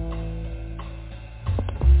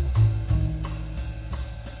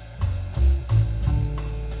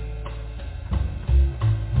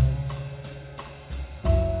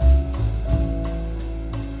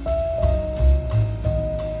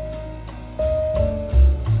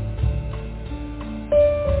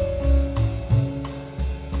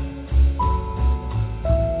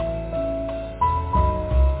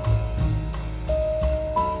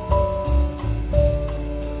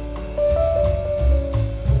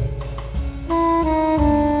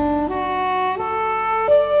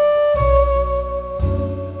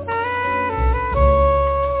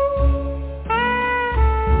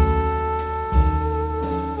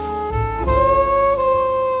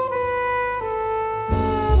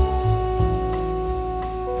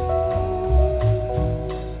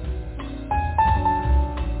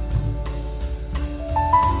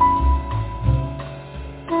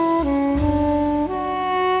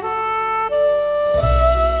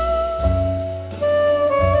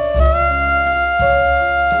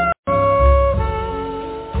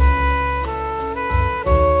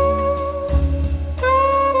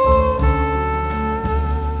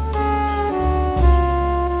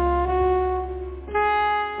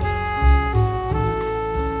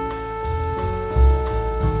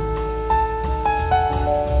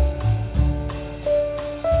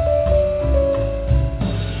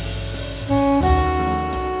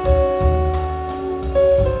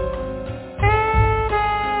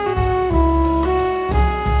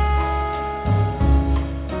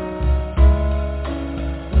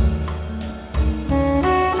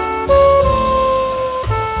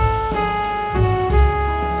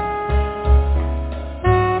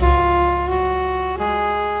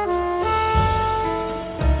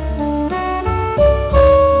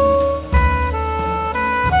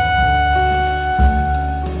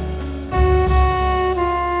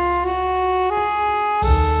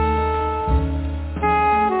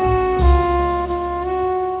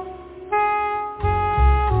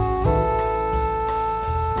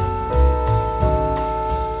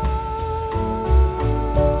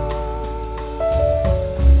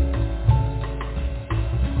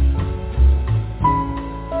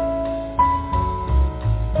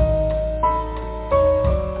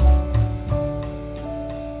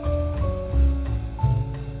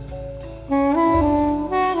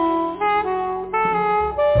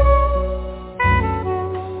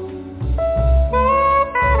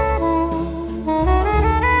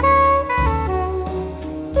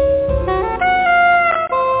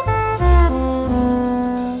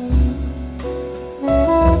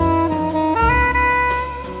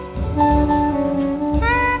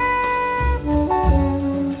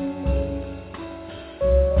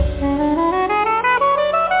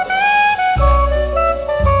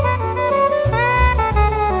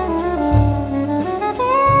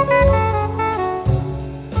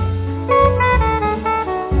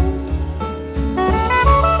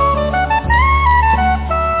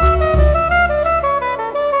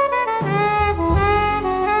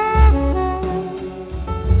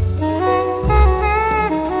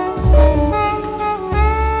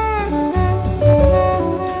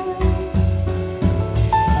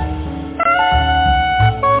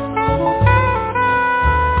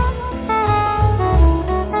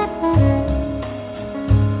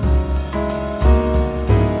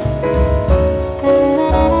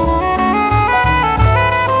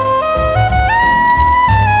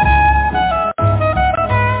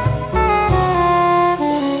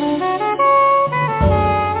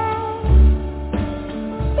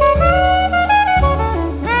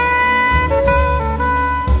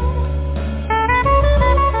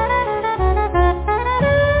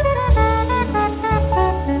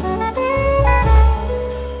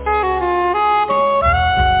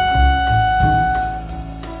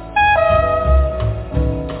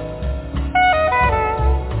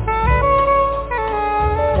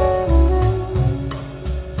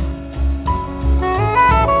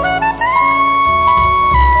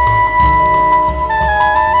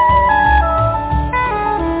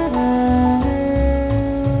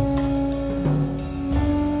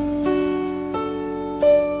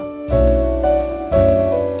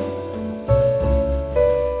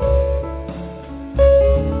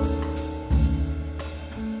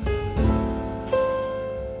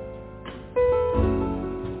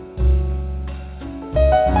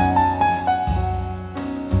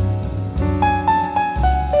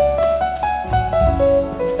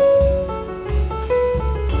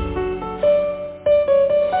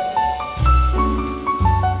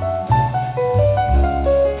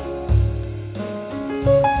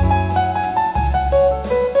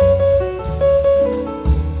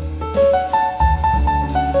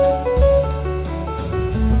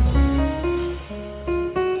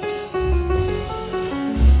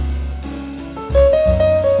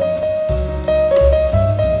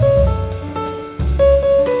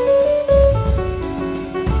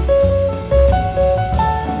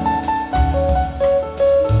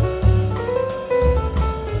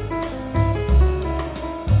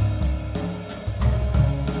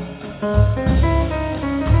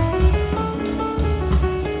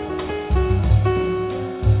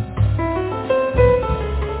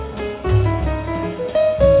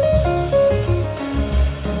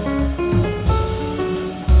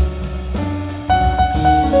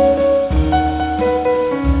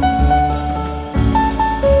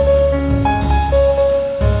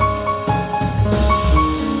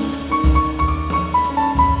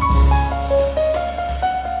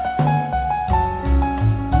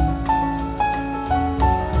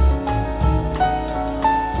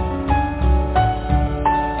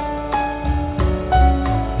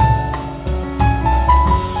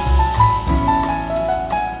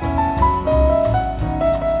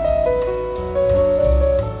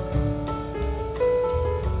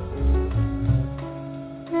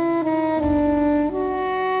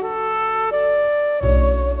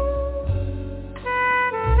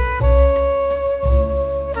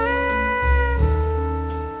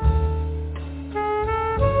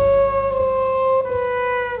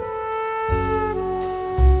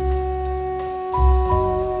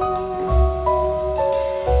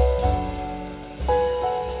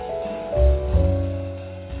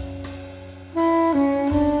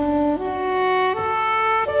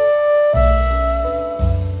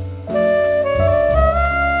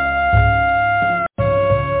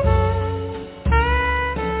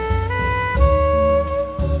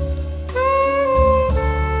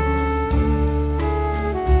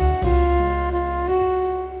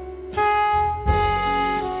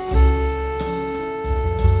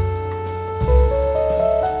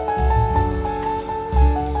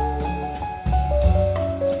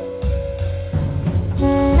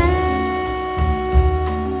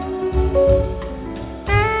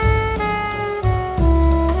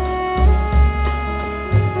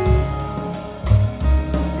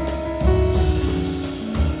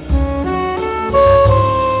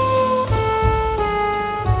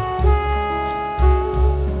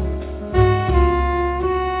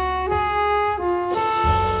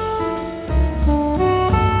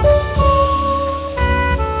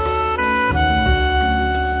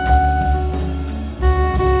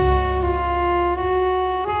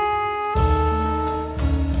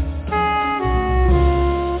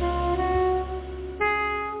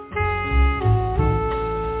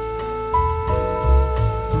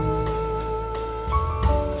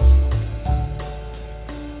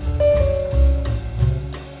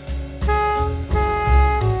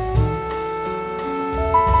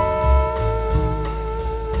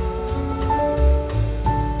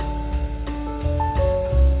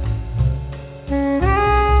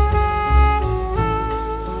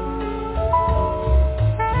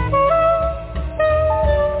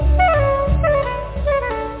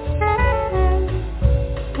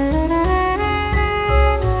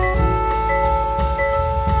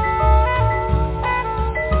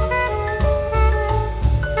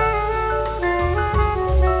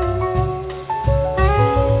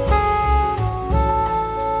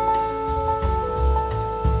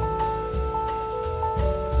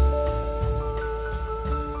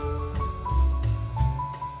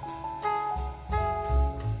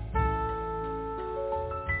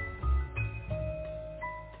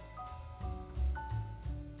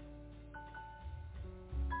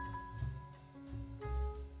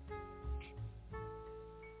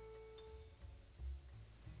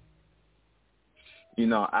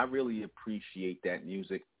 I really appreciate that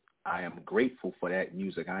music. I am grateful for that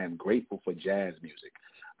music. I am grateful for jazz music.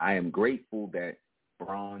 I am grateful that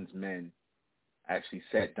bronze men actually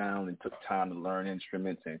sat down and took time to learn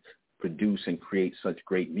instruments and produce and create such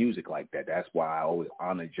great music like that. That's why I always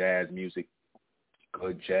honor jazz music,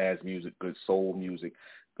 good soul music,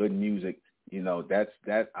 good music.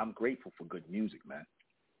 I'm grateful for good music, man.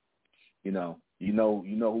 You know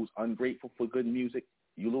who's ungrateful for good music?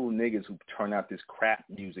 You little niggas who turn out this crap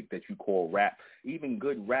music that you call rap. Even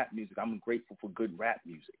good rap music, I'm grateful for good rap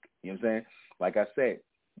music. You know what I'm saying? Like I said,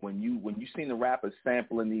 when you seen the rappers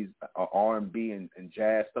sampling these R&B and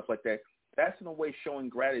jazz, stuff like that, that's in a way showing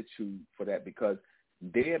gratitude for that, because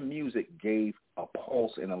their music gave a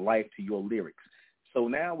pulse and a life to your lyrics. So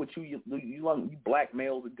now what you black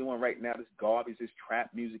males are doing right now, this garbage, this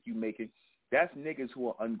trap music you making, that's niggas who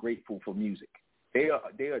are ungrateful for music. They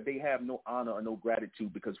have no honor or no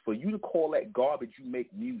gratitude, because for you to call that garbage you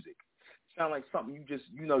make music, sound like something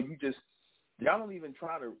y'all don't even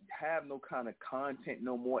try to have no kind of content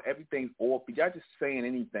no more. Everything's off. Y'all just saying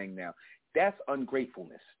anything now. That's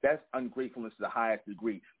ungratefulness. That's ungratefulness to the highest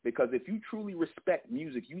degree, because if you truly respect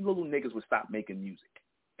music, you little niggas would stop making music.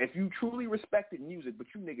 If you truly respected music, but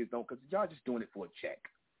you niggas don't, because y'all just doing it for a check.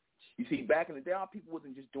 You see, back in the day, our people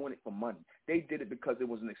wasn't just doing it for money. They did it because it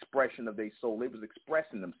was an expression of their soul. They was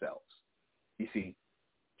expressing themselves. You see,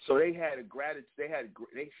 so they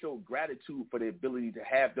showed gratitude for the ability to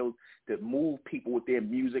have those, that move people with their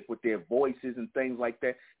music, with their voices and things like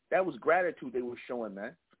that. That was gratitude they were showing,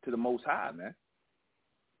 man, to the Most High, man.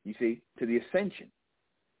 You see, to the ascension,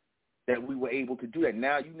 that we were able to do that.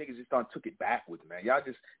 Now you niggas just done took it backwards, man. Y'all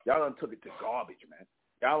done took it to garbage, man.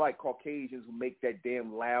 Y'all like Caucasians who make that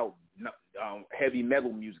damn loud, heavy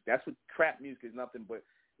metal music. That's what trap music is nothing but.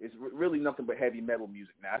 It's really nothing but heavy metal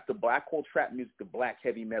music now. It's the black, call trap music the black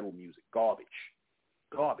heavy metal music. Garbage.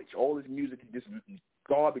 All this music, this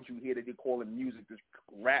garbage you hear that they call it music, this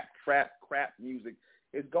rap, trap, crap music,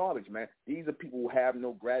 is garbage, man. These are people who have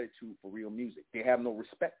no gratitude for real music. They have no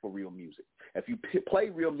respect for real music. If you play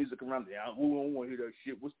real music around there, I don't want to hear that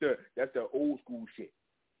shit. That's the old school shit.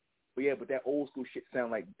 But yeah, but that old school shit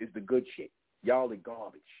sound like it's the good shit. Y'all are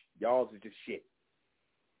garbage. Y'all is just shit.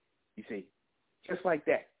 You see? Just like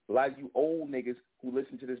that. A lot of you old niggas who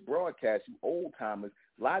listen to this broadcast, you old timers,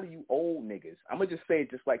 a lot of you old niggas, I'm going to just say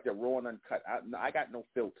it just like that, raw and uncut. I got no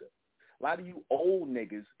filter. A lot of you old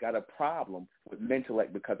niggas got a problem with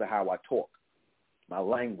MENTELLECT because of how I talk, my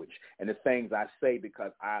language, and the things I say,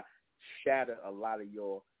 because I shatter a lot of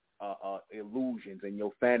your illusions and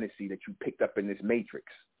your fantasy that you picked up in this matrix.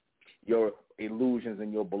 Your illusions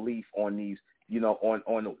and your belief on these,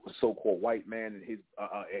 on the so-called white man and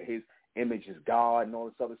his image is God and all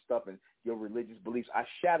this other stuff, and your religious beliefs. I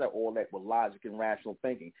shatter all that with logic and rational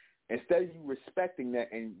thinking. Instead of you respecting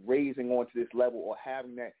that and raising onto this level or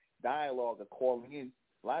having that dialogue or calling in,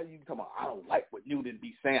 a lot of you talking about, I don't like what Newton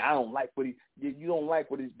be saying. I don't like you don't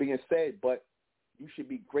like what is being said, but you should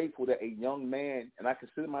be grateful that a young man, and I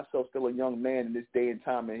consider myself still a young man in this day and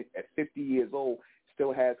time, and at 50 years old,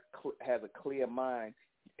 still has a clear mind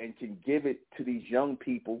and can give it to these young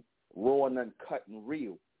people raw and uncut and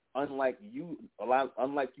real. Unlike you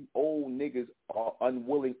old niggas are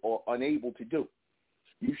unwilling or unable to do.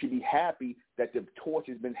 You should be happy that the torch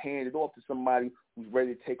has been handed off to somebody who's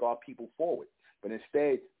ready to take our people forward. But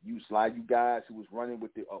instead, you guys who was running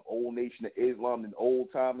with the old nation of Islam and old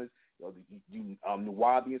timers, you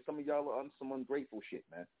Nuwabi, and some of y'all are on some ungrateful shit,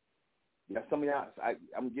 man. Yeah, some of y'all,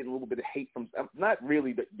 I'm getting a little bit of hate from, not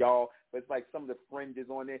really y'all, but it's like some of the fringes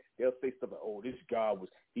on there. They'll say stuff like, "Oh, this guy was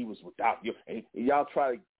with Doc York," and y'all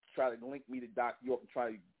try to link me to Doc York and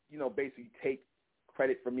try to, basically take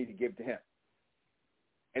credit for me to give to him.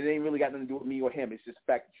 And it ain't really got nothing to do with me or him. It's just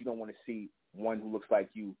the fact that you don't want to see one who looks like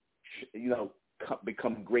you,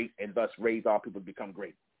 become great and thus raise our people to become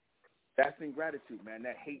great. That's ingratitude, man.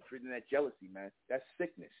 That hatred and that jealousy, man. That's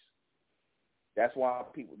sickness. That's why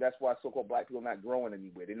so-called black people are not growing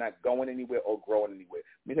anywhere. They're not going anywhere or growing anywhere.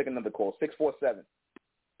 Let me take another call. 647.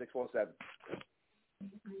 647.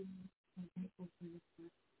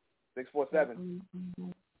 647.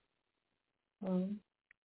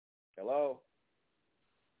 Hello?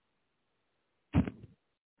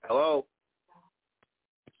 Hello?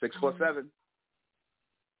 647.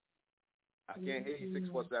 I can't hear you,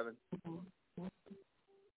 647.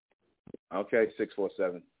 Okay,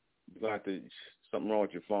 647. You're going to have to, something wrong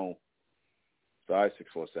with your phone. Sorry,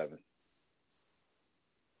 647.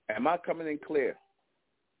 Am I coming in clear?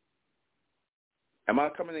 Am I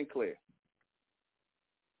coming in clear?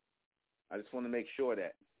 I just want to make sure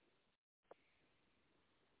that.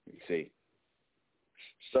 You see.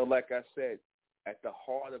 So like I said, at the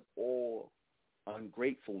heart of all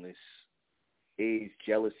ungratefulness is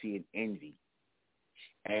jealousy and envy.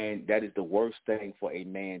 And that is the worst thing for a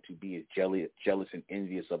man to be, is jealous and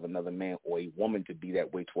envious of another man, or a woman to be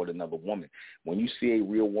that way toward another woman. When you see a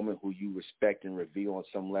real woman who you respect and revere on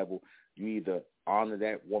some level, you either honor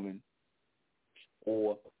that woman,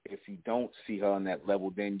 or if you don't see her on that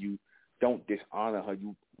level, then you don't dishonor her.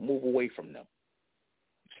 You move away from them.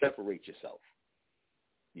 Separate yourself.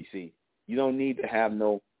 You see, you don't need to have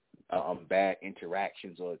no bad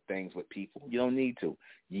interactions or things with people. You don't need to.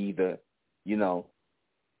 You either,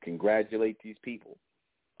 congratulate these people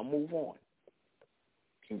or move on.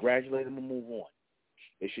 Congratulate them and move on.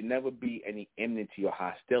 There should never be any enmity or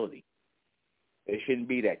hostility. There shouldn't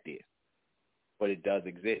be that there. But it does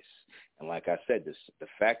exist. And like I said, the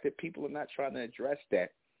fact that people are not trying to address that,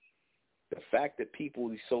 the fact that people,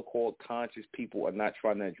 these so-called conscious people, are not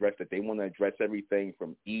trying to address that, they want to address everything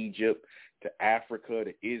from Egypt to Africa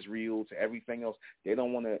to Israel to everything else. They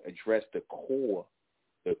don't want to address the core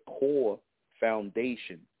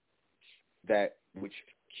foundation that which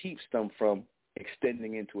keeps them from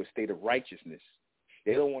extending into a state of righteousness.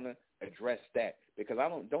 They don't want to address that, because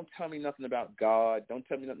don't tell me nothing about God. Don't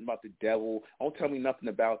tell me nothing about the devil. Don't tell me nothing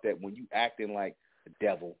about that when you acting like the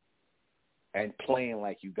devil and playing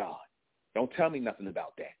like you God. Don't tell me nothing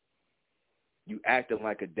about that. You acting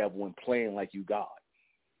like a devil and playing like you God.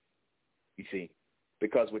 You see,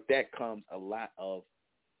 because with that comes a lot of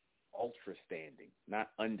ultra standing, not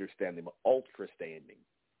understanding, but ultra standing.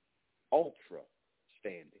 Ultra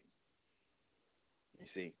standing. You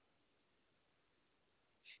see?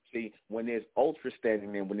 See, when there's ultra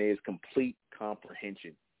standing and when there's complete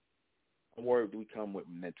comprehension, the word we come with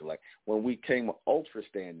MENTELLECT. When we came with ultra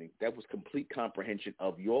standing, that was complete comprehension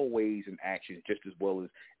of your ways and actions just as well as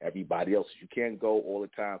everybody else's. You can't go all the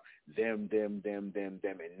time, them,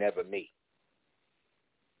 and never me.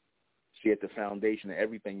 See, at the foundation of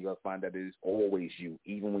everything, you'll find that it is always you.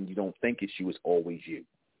 Even when you don't think it's you, it's always you.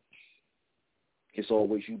 It's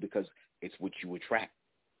always you because it's what you attract.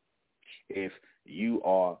 If you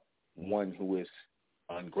are one who is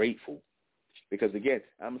ungrateful, because again,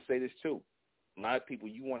 I'm going to say this too. A lot of people,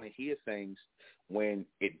 you want to hear things when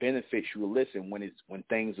it benefits you to listen, when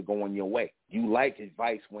things are going your way. You like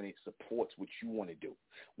advice when it supports what you want to do.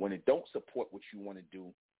 When it don't support what you want to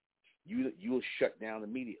do, you'll shut down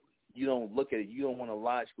immediately. You don't look at it. You don't want to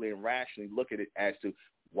logically and rationally look at it as to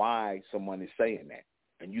why someone is saying that.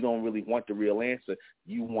 And you don't really want the real answer.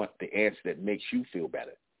 You want the answer that makes you feel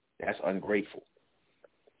better. That's ungrateful.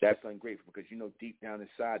 That's ungrateful because deep down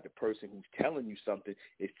inside, the person who's telling you something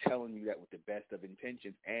is telling you that with the best of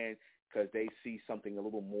intentions, and because they see something a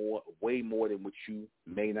little more, way more than what you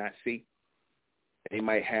may not see. They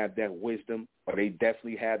might have that wisdom, or they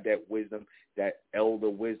definitely have that wisdom, that elder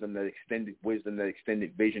wisdom, that extended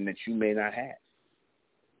vision that you may not have.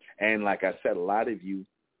 And like I said, a lot of you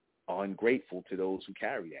are ungrateful to those who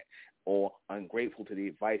carry that, or ungrateful to the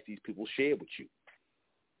advice these people share with you.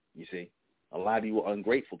 You see, a lot of you are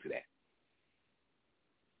ungrateful to that.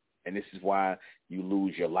 And this is why you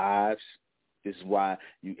lose your lives. This is why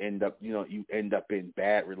you end up in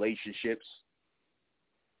bad relationships.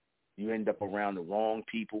 You end up around the wrong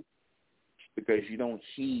people because you don't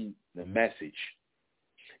heed the message.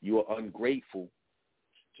 You are ungrateful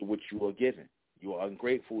to what you are given. You are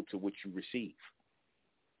ungrateful to what you receive.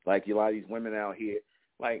 Like a lot of these women out here,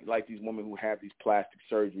 like these women who have these plastic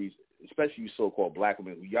surgeries, especially you so-called black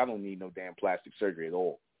women, who y'all don't need no damn plastic surgery at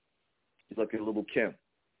all. Just look at little Kim.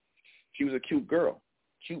 She was a cute girl.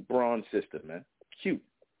 Cute bronze sister, man. Cute.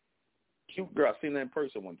 Cute girl. I seen her in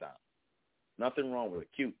person one time. Nothing wrong with her.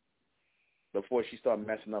 Cute. Before she started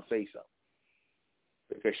messing her face up.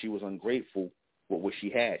 Because she was ungrateful with what she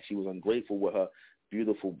had. She was ungrateful with her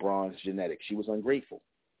beautiful bronze genetics. She was ungrateful.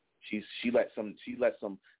 She let some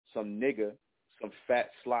nigga, some fat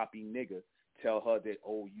sloppy nigga, tell her that,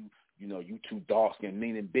 oh, you too dark skinned,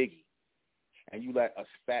 meaning Biggie. And you let a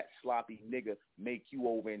fat sloppy nigga make you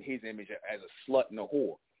over in his image as a slut and a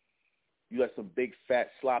whore. You let some big fat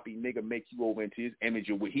sloppy nigga make you over into his image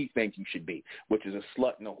of what he thinks you should be, which is a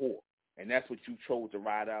slut and a whore. And that's what you chose to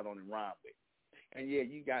ride out on and rhyme with. And yeah,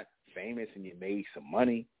 you got famous and you made some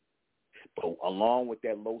money, but along with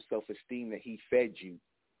that low self-esteem that he fed you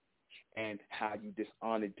and how you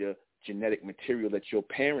dishonored the genetic material that your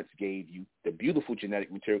parents gave you, the beautiful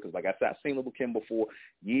genetic material, because like I said, I've seen little Kim before,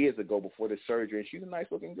 years ago, before the surgery, and she's a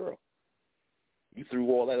nice-looking girl. You threw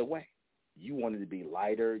all that away. You wanted to be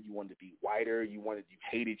lighter. You wanted to be whiter. You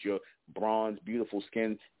hated your bronze, beautiful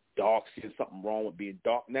skin, dark skin, something wrong with being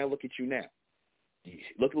dark. Now look at you now.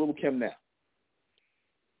 Look at little Kim now.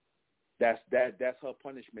 That's her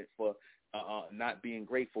punishment for not being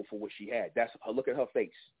grateful for what she had. That's look at her face.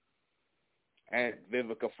 And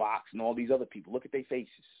Vivica Fox and all these other people. Look at their faces.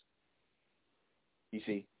 You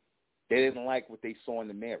see, they didn't like what they saw in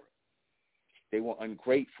the mirror. They were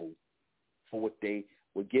ungrateful for what they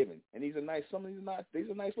were given. And these are nice. Some of these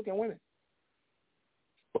are nice looking women.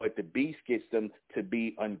 But the beast gets them to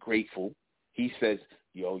be ungrateful. He says,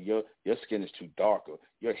 "Yo, your skin is too dark, or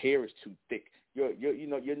your hair is too thick. Your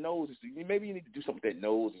nose is maybe you need to do something with that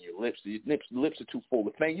nose and your lips. Your lips are too full.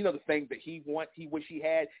 The things that he wish he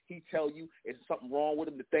had. He tell you is something wrong with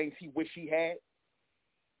him. The things he wish he had.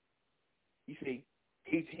 You see,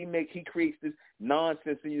 he creates this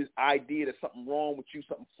nonsense and this idea that something wrong with you,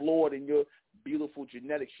 something flawed in your beautiful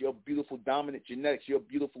genetics, your beautiful dominant genetics, your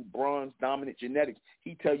beautiful bronze dominant genetics.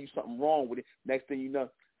 He tell you something wrong with it. Next thing you know,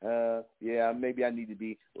 maybe I need to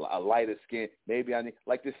be a lighter skin. Maybe I need,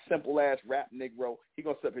 like this simple ass rap Negro. He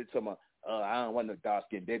gonna sit here and tell me, I don't want no dark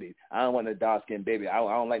skin baby. I don't want no dark skin baby. I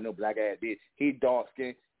don't like no black ass bitch. He dark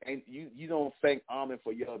skin, and you don't thank Armin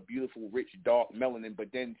for your beautiful, rich, dark melanin.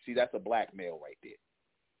 But then see, that's a black male right there.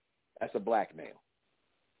 That's a black male.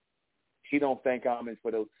 He don't thank Armin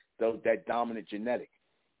for that dominant genetic.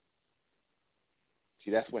 See,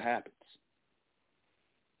 that's what happens.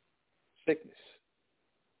 Sickness.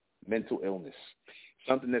 Mental illness,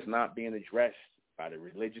 something that's not being addressed by the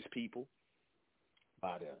religious people,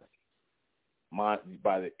 by the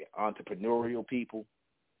entrepreneurial people,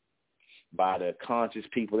 by the conscious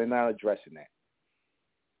people. They're not addressing that.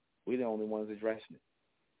 We're the only ones addressing it.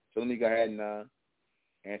 So let me go ahead and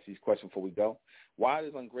answer these questions before we go. Why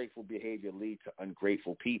does ungrateful behavior lead to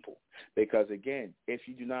ungrateful people? Because, again, if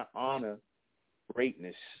you do not honor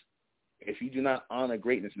greatness, if you do not honor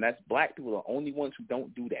greatness, and that's black people are the only ones who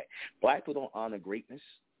don't do that. Black people don't honor greatness.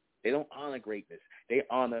 They don't honor greatness. They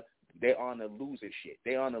honor loser shit.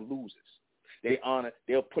 They honor losers.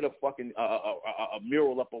 They'll put a fucking a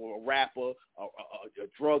mural up of a rapper, a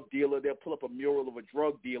drug dealer. They'll put up a mural of a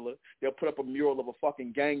drug dealer. They'll put up a mural of a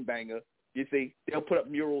fucking gangbanger. You see, they'll put up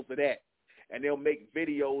murals of that, and they'll make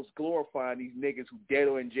videos glorifying these niggas who dead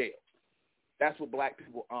or in jail. That's what black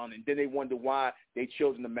people honor. And then they wonder why their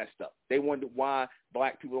children are messed up. They wonder why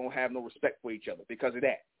black people don't have no respect for each other because of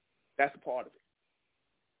that. That's a part of it.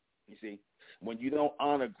 You see, when you don't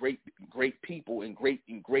honor great people and great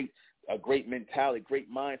mentality,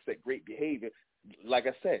 great mindset, great behavior, like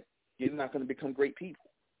I said, you're not going to become great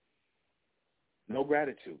people. No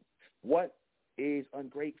gratitude. What is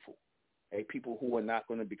ungrateful? People who are not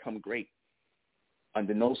going to become great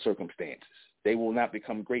under no circumstances. They will not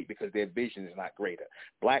become great because their vision is not greater.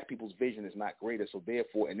 Black people's vision is not greater, so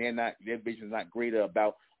therefore, and their vision is not greater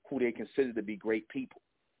about who they consider to be great people.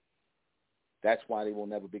 That's why they will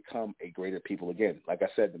never become a greater people again. Like I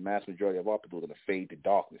said, the mass majority of our people are going to fade to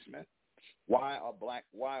darkness, man. Why are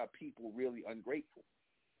people really ungrateful?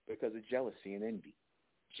 Because of jealousy and envy.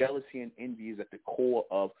 Jealousy and envy is at the core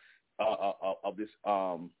of this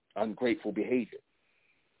ungrateful behavior.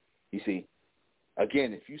 You see,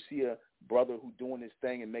 again, if you see a brother who doing this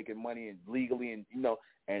thing and making money and legally and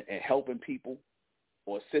and helping people,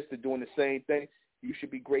 or a sister doing the same thing, you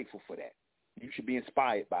should be grateful for that. You should be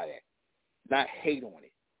inspired by that, not hate on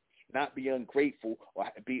it, not be ungrateful or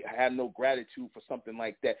have no gratitude for something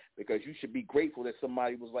like that, because you should be grateful that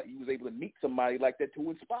somebody was able to meet somebody like that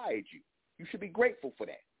who inspired you. You should be grateful for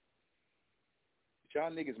that.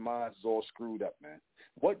 Y'all niggas' minds is all screwed up, man.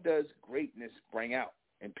 What does greatness bring out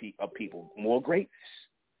in people? More greatness.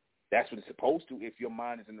 That's what it's supposed to if your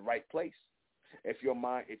mind is in the right place. If your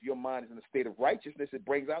mind is in a state of righteousness, it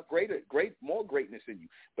brings out more greatness in you.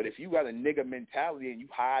 But if you got a nigga mentality and you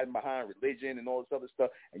hiding behind religion and all this other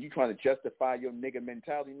stuff, and you trying to justify your nigga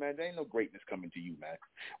mentality, man, there ain't no greatness coming to you, man.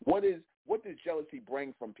 What does jealousy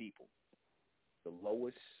bring from people? The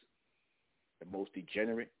lowest, the most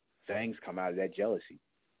degenerate things come out of that jealousy.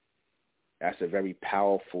 That's a very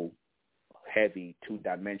powerful, heavy,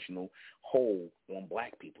 two-dimensional hold on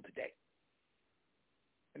black people today.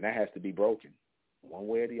 And that has to be broken one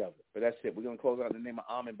way or the other. But that's it. We're going to close out in the name of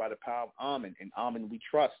Amen, by the power of Amen. In Amen we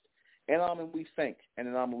trust. In Amen we think. And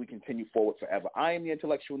in Amen we continue forward forever. I am the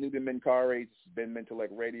intellectual Nuben MENKARAYZZ. This has been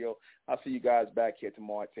MENTELLECT Radio. I'll see you guys back here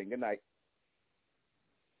tomorrow at 10. Good night.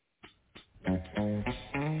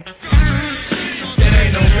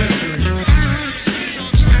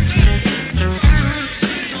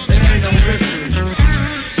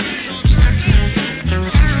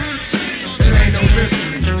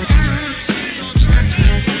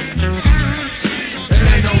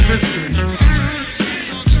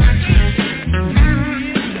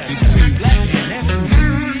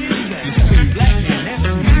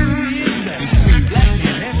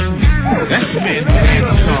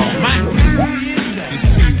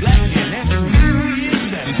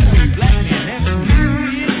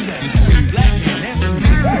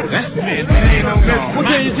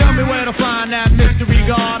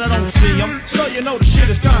 you know the shit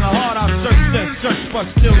is kinda hard. I searched and searched, but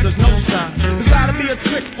still there's no sign. There's gotta be a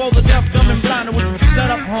trick for the deaf, dumb, and blind, which you set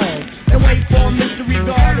up home and wait for a mystery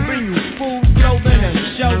guard to bring you food, clothing,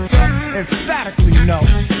 and shelter. Emphatically no.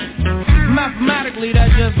 Mathematically that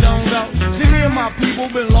just don't go. See, me and my people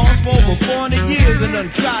been lost for over 400 years and done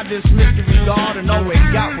tried this mystery guard, and all we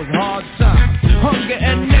got was hard times, hunger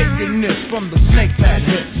and nakedness from the snake that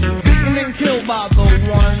hits. Beaten and killed by the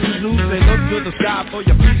ones who say look to the sky for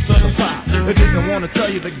your piece of the pie. They didn't want to tell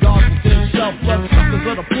you that God within self, blood suckers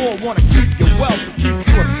of the poor want to keep your wealth and keep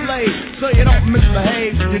you a slave so you don't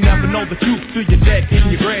misbehave. You never know the truth till you're dead in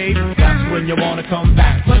your grave. That's when you want to come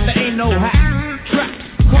back, but there ain't no hack. Trap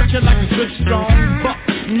caught you like a good strong buck.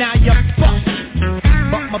 Now you're fucked.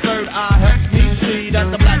 But my third eye helps me see that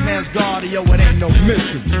the black man's God, yo, it ain't no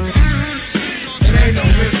mystery. It ain't no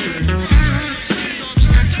mystery.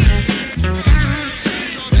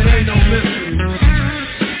 It ain't no mystery.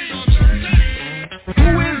 Who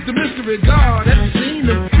is the mystery God? Have you seen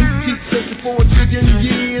him? You keep searching for a trillion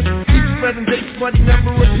years. Keep spreading dates, but he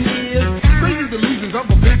never appears. Crazy delusions of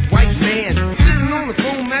a big white man sitting on the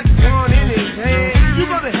throne, magic wand in his hand. You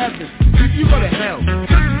go to heaven, you go to hell.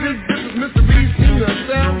 Such a big difference, mysteries in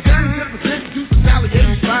yourself. 97% juice and Sally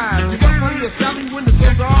 85. You got funny or Sally when the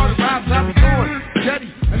souls are the vibes I'll be going. Jetty,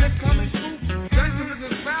 and then coming through. Jackson is a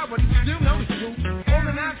foul, but he still knows the truth.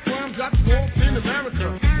 Organized crime drops off in America.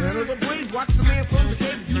 And of the brave, watch the man from the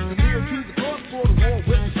cave. Used to kneel to the cross for the war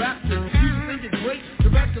with the Baptist. Used to think it great, the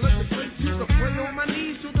rest to let the great. Used to pray on my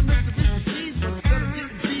knees to the mystery disease. But instead of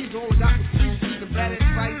getting G's, all I got was sweet peas and bad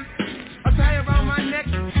advice. A tie around my neck,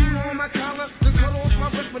 shoe on my collar, then cut off my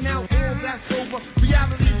wrist, but now all that's over.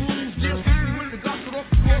 Reality rules, deal strictly with the gospel off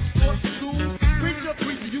the cross, taught the school. Preacher,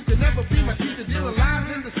 preacher, you can never be my teacher. Deal alive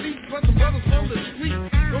in the streets, but some brothers from the street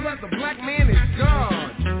know that the black man is God.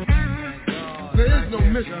 There is no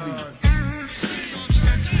mystery.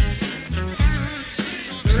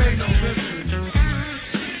 There ain't no mystery.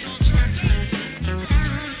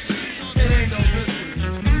 There ain't no mystery.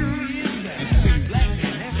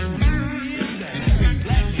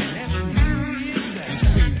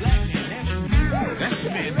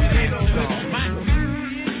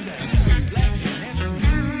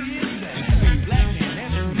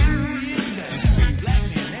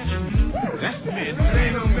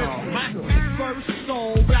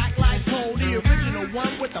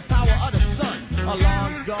 With the power of the sun,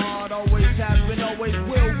 Allah's God always has been, always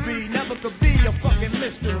will be. Never could be a fucking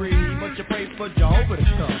mystery, but you pray for Jehovah to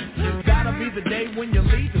come. That'll be the day when you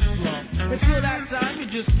leave the slum. Until that time, you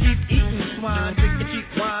just keep eating swine, drinking cheap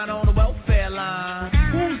wine on the welfare line.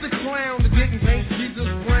 Who's the clown that didn't paint Jesus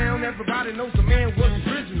brown? Everybody knows the man was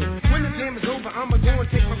original. When the jam is over, I'ma go and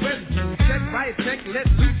take my residue. Check by a check, let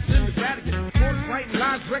loose in the Vatican. Force writing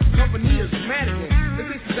lies, record company is Madigan. They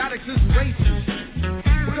think exotics is racist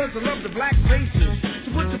because I love the black races.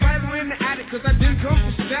 So put your Bible in the attic, cause I didn't come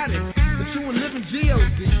for static. The true and living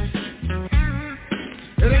G.O.D.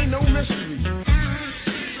 It ain't no mystery.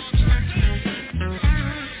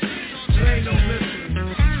 It ain't no mystery.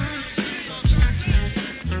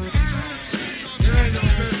 It ain't no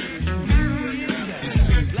mystery.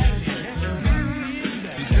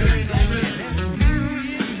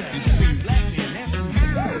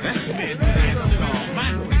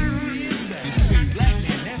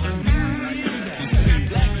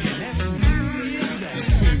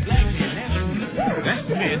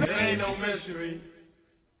 There ain't no mystery.